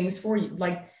doing things for you.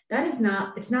 Like, that is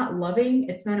not, it's not loving.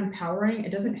 It's not empowering.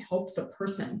 It doesn't help the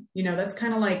person. You know, that's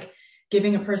kind of like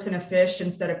giving a person a fish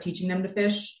instead of teaching them to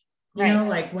fish, you know,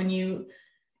 like when you,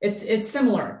 it's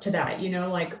similar to that, you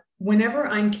know, like whenever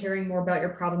I'm caring more about your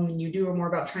problem than you do, or more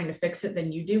about trying to fix it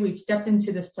than you do, we've stepped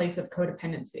into this place of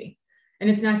codependency and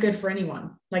it's not good for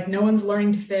anyone. Like no one's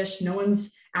learning to fish. No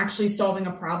one's actually solving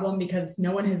a problem because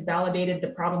no one has validated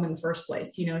the problem in the first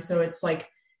place, you know? So it's like,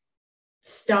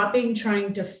 stopping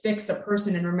trying to fix a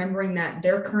person and remembering that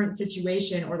their current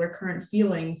situation or their current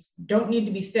feelings don't need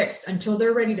to be fixed until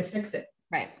they're ready to fix it.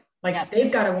 Right. Like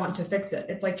they've got to want to fix it.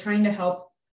 It's like trying to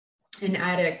help an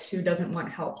addict who doesn't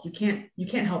want help. You can't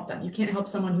help them. You can't help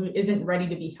someone who isn't ready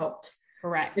to be helped.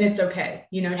 Correct. And it's okay.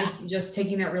 You know, just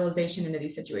taking that realization into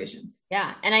these situations.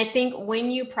 Yeah. And I think when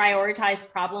you prioritize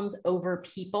problems over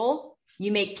people,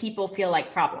 you make people feel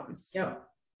like problems. Yeah.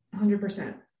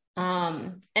 100%.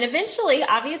 And eventually,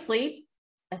 obviously,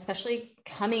 especially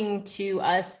coming to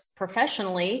us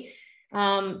professionally,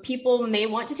 people may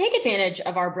want to take advantage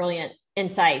of our brilliant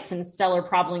insights and stellar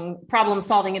problem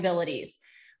solving abilities.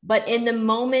 But in the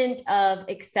moment of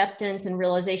acceptance and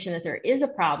realization that there is a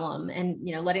problem and,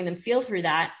 you know, letting them feel through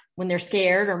that when they're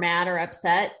scared or mad or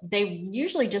upset, they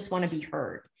usually just want to be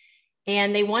heard.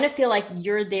 And they want to feel like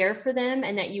you're there for them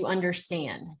and that you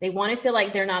understand. They want to feel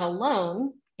like they're not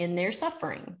alone in their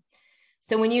suffering.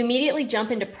 So when you immediately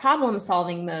jump into problem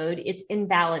solving mode, it's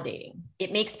invalidating.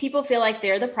 It makes people feel like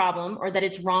they're the problem or that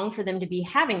it's wrong for them to be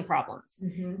having problems.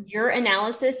 Mm-hmm. Your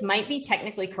analysis might be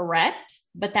technically correct,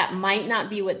 but that might not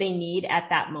be what they need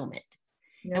at that moment.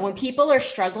 Yeah. And when people are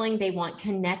struggling, they want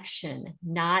connection,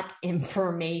 not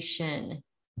information.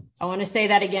 I want to say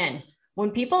that again.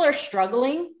 When people are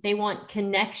struggling, they want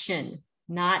connection,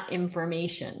 not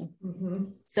information. Mm-hmm.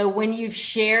 So when you've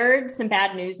shared some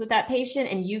bad news with that patient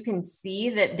and you can see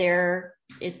that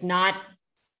it's not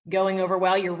going over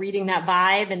well, you're reading that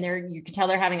vibe and you can tell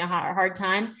they're having a hard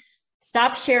time,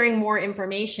 stop sharing more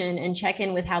information and check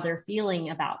in with how they're feeling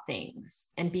about things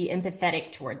and be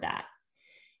empathetic toward that.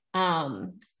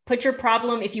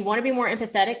 If you want to be more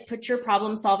empathetic, put your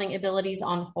problem solving abilities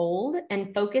on hold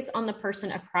and focus on the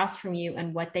person across from you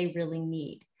and what they really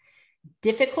need.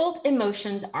 Difficult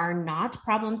emotions are not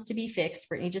problems to be fixed.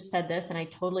 Brittany just said this, and I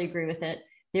totally agree with it.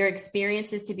 Their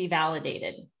experiences to be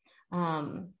validated.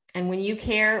 And when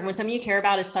someone you care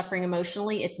about is suffering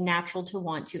emotionally, it's natural to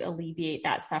want to alleviate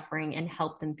that suffering and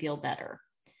help them feel better.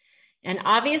 And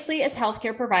obviously, as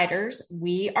healthcare providers,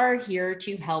 we are here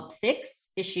to help fix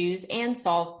issues and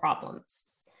solve problems.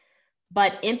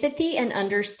 But empathy and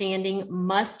understanding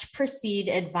must precede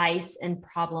advice and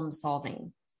problem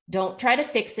solving. Don't try to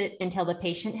fix it until the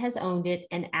patient has owned it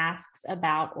and asks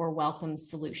about or welcomes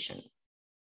solution.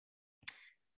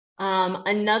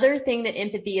 Another thing that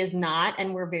empathy is not,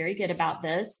 and we're very good about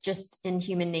this, just in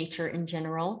human nature in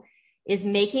general, is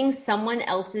making someone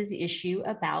else's issue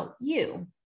about you.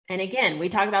 And again, we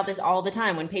talk about this all the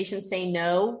time. When patients say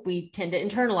no, we tend to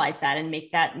internalize that and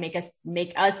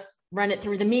make us run it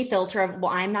through the me filter of,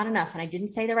 well, I'm not enough and I didn't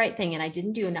say the right thing and I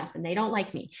didn't do enough and they don't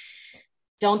like me.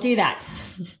 Don't do that.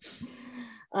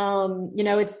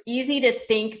 It's easy to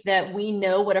think that we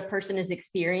know what a person is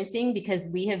experiencing because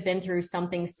we have been through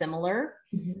something similar.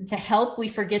 Mm-hmm. To help, we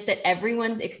forget that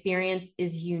everyone's experience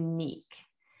is unique.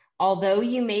 Although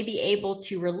you may be able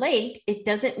to relate, it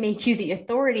doesn't make you the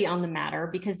authority on the matter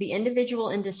because the individual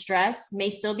in distress may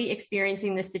still be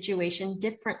experiencing the situation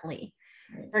differently.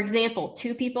 For example,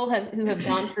 two people who have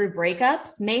gone through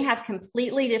breakups may have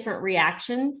completely different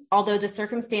reactions, although the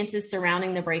circumstances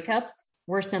surrounding the breakups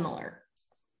were similar.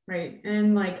 Right.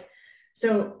 And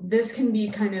so this can be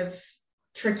kind of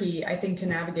tricky, I think, to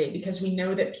navigate, because we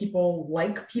know that people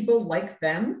like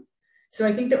them. So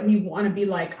I think that we want to be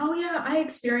like, oh yeah, I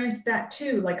experienced that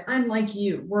too. Like, I'm like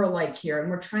you, we're alike here. And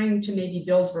we're trying to maybe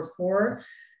build rapport.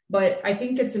 But I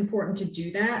think it's important to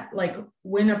do that. Like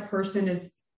when a person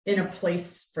is in a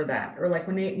place for that, or like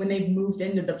when they've moved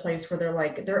into the place where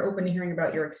they're open to hearing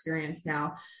about your experience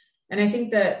now. And I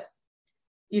think that,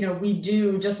 we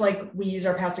do, just like we use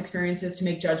our past experiences to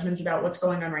make judgments about what's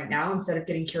going on right now, instead of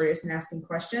getting curious and asking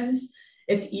questions.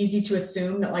 It's easy to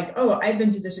assume that like, oh, I've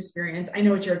been through this experience. I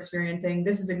know what you're experiencing.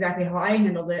 This is exactly how I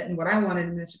handled it and what I wanted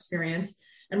in this experience.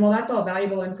 And while that's all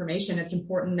valuable information, it's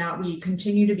important that we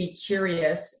continue to be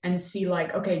curious and see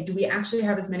like, okay, do we actually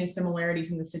have as many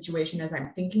similarities in the situation as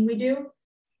I'm thinking we do?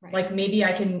 Right. Like maybe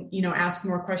I can, ask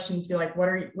more questions, be like, what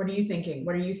are you thinking?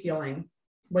 What are you feeling?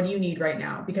 What do you need right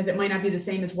now? Because it might not be the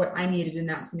same as what I needed in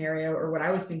that scenario, or what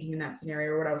I was thinking in that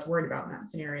scenario, or what I was worried about in that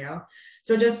scenario.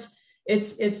 So just,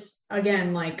 it's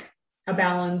again, like a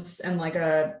balance and like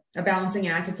a balancing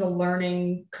act. It's a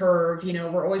learning curve.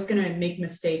 We're always going to make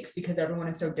mistakes because everyone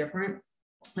is so different.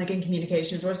 Like in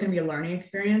communication, it's always going to be a learning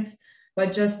experience,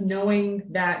 but just knowing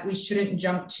that we shouldn't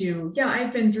jump to, yeah,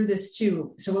 I've been through this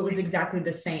too, so it was exactly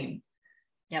the same.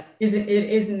 Yep. It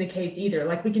isn't the case either.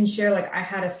 Like we can share, like I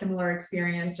had a similar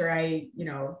experience, or I,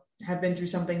 have been through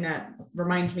something that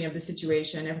reminds me of the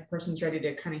situation, if a person's ready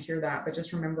to kind of hear that. But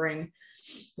just remembering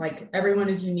like everyone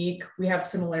is unique. We have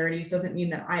similarities. Doesn't mean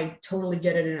that I totally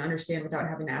get it and understand without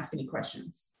having to ask any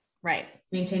questions. Right.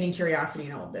 Maintaining curiosity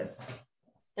in all of this.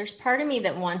 There's part of me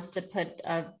that wants to put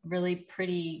a really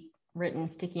pretty written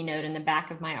sticky note in the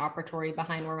back of my operatory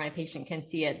behind where my patient can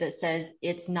see it that says,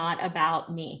 it's not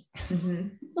about me. Mm-hmm.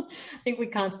 I think we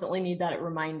constantly need that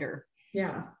reminder.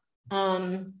 Yeah.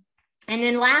 And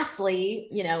then lastly,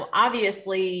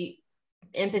 obviously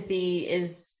empathy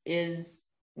is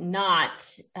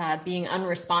not being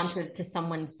unresponsive to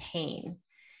someone's pain.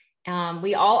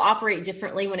 We all operate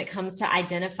differently when it comes to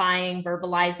identifying,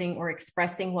 verbalizing, or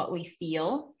expressing what we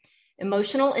feel.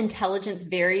 Emotional intelligence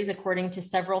varies according to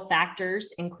several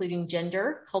factors, including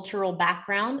gender, cultural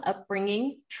background,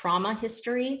 upbringing, trauma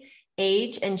history,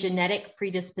 age, and genetic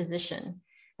predisposition.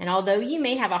 And although you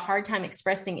may have a hard time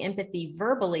expressing empathy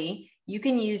verbally, you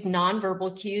can use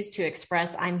nonverbal cues to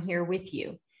express, I'm here with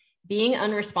you. Being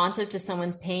unresponsive to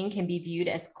someone's pain can be viewed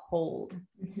as cold.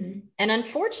 Mm-hmm. And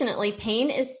unfortunately, pain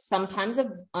is sometimes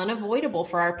unavoidable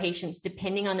for our patients,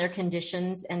 depending on their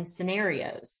conditions and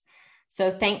scenarios. So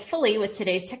thankfully, with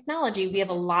today's technology, we have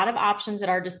a lot of options at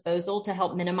our disposal to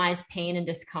help minimize pain and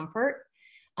discomfort.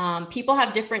 People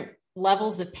have different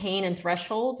levels of pain and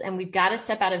thresholds, and we've got to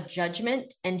step out of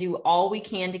judgment and do all we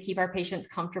can to keep our patients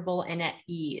comfortable and at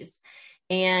ease.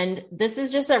 And this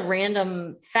is just a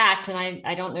random fact, and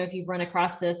I don't know if you've run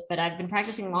across this, but I've been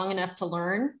practicing long enough to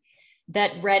learn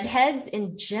that redheads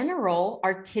in general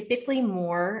are typically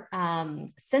more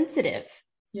sensitive.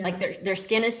 Yeah. Like their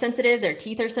skin is sensitive, their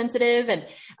teeth are sensitive. And,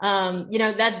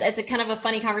 that's a kind of a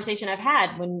funny conversation I've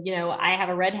had when, I have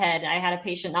a redhead. I had a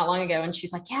patient not long ago and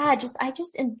she's like, yeah,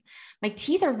 and my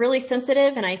teeth are really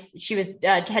sensitive. And she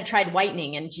had tried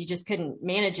whitening and she just couldn't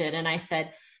manage it. And I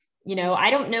said, I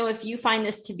don't know if you find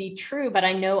this to be true, but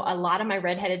I know a lot of my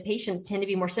redheaded patients tend to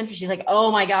be more sensitive. She's like,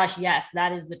 oh my gosh, yes,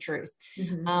 that is the truth.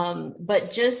 Mm-hmm. But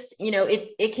just,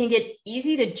 it can get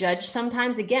easy to judge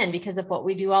sometimes, again, because of what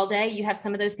we do all day. You have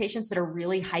some of those patients that are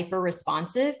really hyper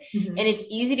responsive, mm-hmm. and it's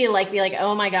easy to be like,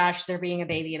 oh my gosh, they're being a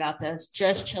baby about this.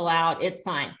 Just chill out. It's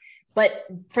fine. But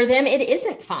for them, it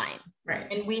isn't fine.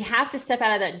 Right. And we have to step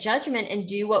out of that judgment and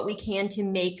do what we can to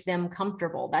make them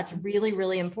comfortable. That's really,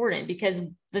 really important, because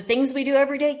the things we do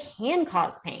every day can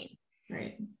cause pain.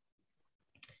 Right.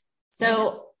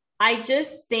 So I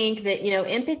just think that,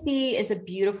 empathy is a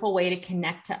beautiful way to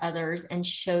connect to others and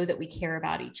show that we care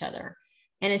about each other.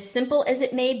 And as simple as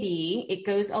it may be, it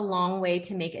goes a long way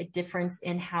to make a difference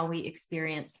in how we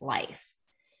experience life.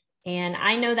 And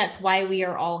I know that's why we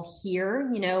are all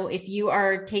here. If you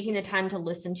are taking the time to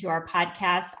listen to our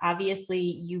podcast, obviously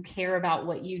you care about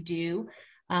what you do,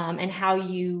 and how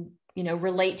you,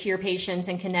 relate to your patients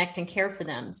and connect and care for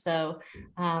them. So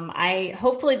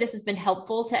hopefully this has been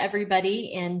helpful to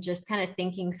everybody in just kind of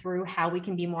thinking through how we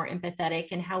can be more empathetic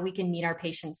and how we can meet our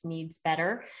patients' needs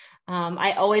better.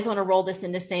 I always want to roll this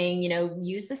into saying,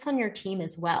 use this on your team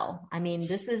as well. I mean,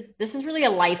 this is really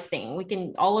a life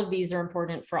thing. All of these are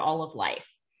important for all of life.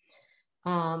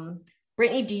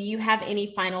 Brittany, do you have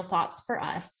any final thoughts for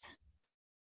us?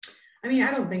 I mean,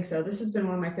 I don't think so. This has been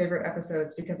one of my favorite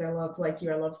episodes because I love, like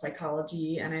you, I love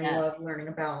psychology, and I love learning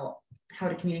about how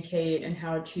to communicate and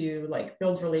how to like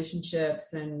build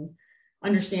relationships and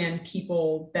understand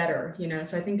people better, you know?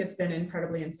 So I think it's been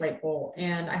incredibly insightful,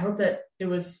 and I hope that it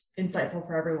was insightful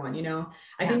for everyone, you know?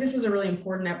 I think this was a really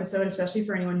important episode, especially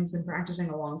for anyone who's been practicing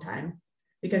a long time,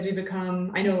 because we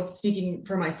become, I know speaking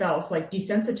for myself, like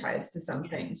desensitized to some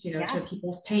things, you know, to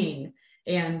people's pain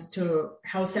and to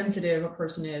how sensitive a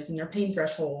person is and their pain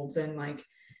thresholds and like,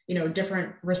 you know,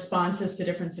 different responses to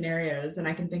different scenarios. And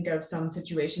I can think of some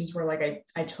situations where like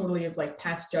I totally have like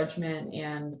passed judgment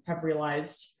and have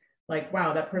realized like,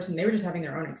 wow, that person, they were just having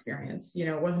their own experience. You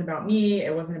know, it wasn't about me.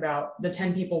 It wasn't about the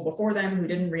 10 people before them who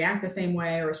didn't react the same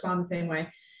way or respond the same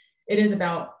way. It is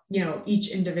about, you know,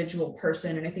 each individual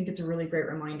person. And I think it's a really great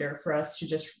reminder for us to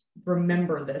just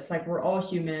remember this, like we're all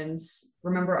humans,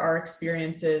 remember our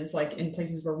experiences, like in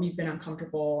places where we've been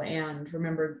uncomfortable, and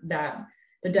remember that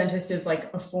the dentist is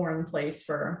like a foreign place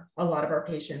for a lot of our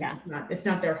patients. Yeah. It's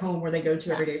not their home where they go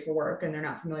to every day for work, and they're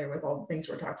not familiar with all the things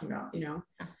we're talking about, you know?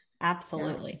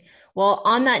 Absolutely. Yeah. Well,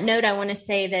 on that note, I want to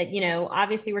say that, you know,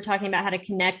 obviously we're talking about how to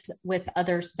connect with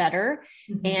others better.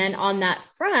 Mm-hmm. And on that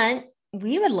front,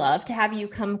 we would love to have you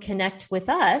come connect with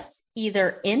us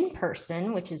either in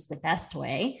person, which is the best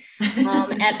way,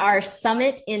 at our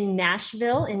summit in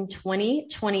Nashville in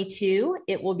 2022.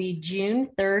 It will be June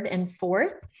 3rd and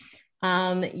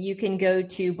 4th. You can go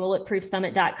to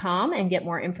bulletproofsummit.com and get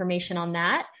more information on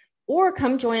that, or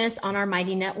come join us on our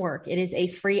Mighty Network. It is a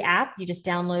free app. You just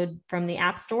download from the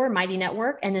App Store, Mighty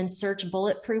Network, and then search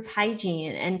Bulletproof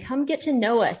Hygiene and come get to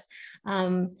know us.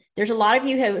 There's a lot of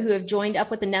you who have joined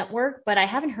up with the network, but I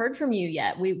haven't heard from you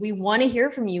yet. We want to hear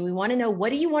from you. We want to know,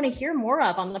 what do you want to hear more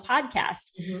of on the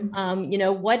podcast? Mm-hmm. You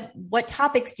know, what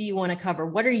topics do you want to cover?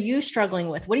 What are you struggling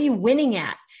with? What are you winning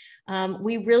at?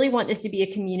 We really want this to be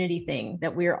a community thing,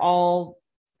 that we're all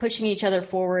pushing each other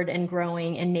forward and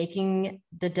growing and making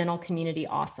the dental community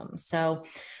awesome. So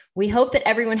we hope that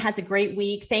everyone has a great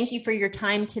week. Thank you for your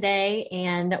time today,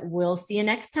 and we'll see you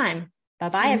next time.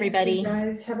 Bye-bye, everybody. You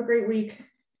guys, have a great week.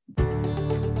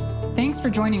 Thanks for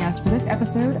joining us for this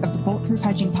episode of the Bulletproof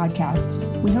Hygiene Podcast.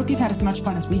 We hope you've had as much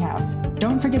fun as we have.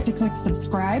 Don't forget to click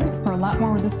subscribe for a lot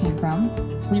more where this came from.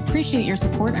 We appreciate your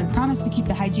support and promise to keep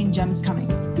the hygiene gems coming.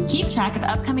 Keep track of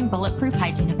upcoming Bulletproof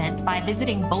Hygiene events by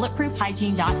visiting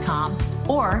bulletproofhygiene.com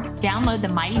or download the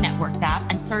Mighty Networks app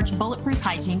and search Bulletproof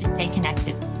Hygiene to stay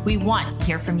connected. We want to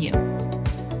hear from you.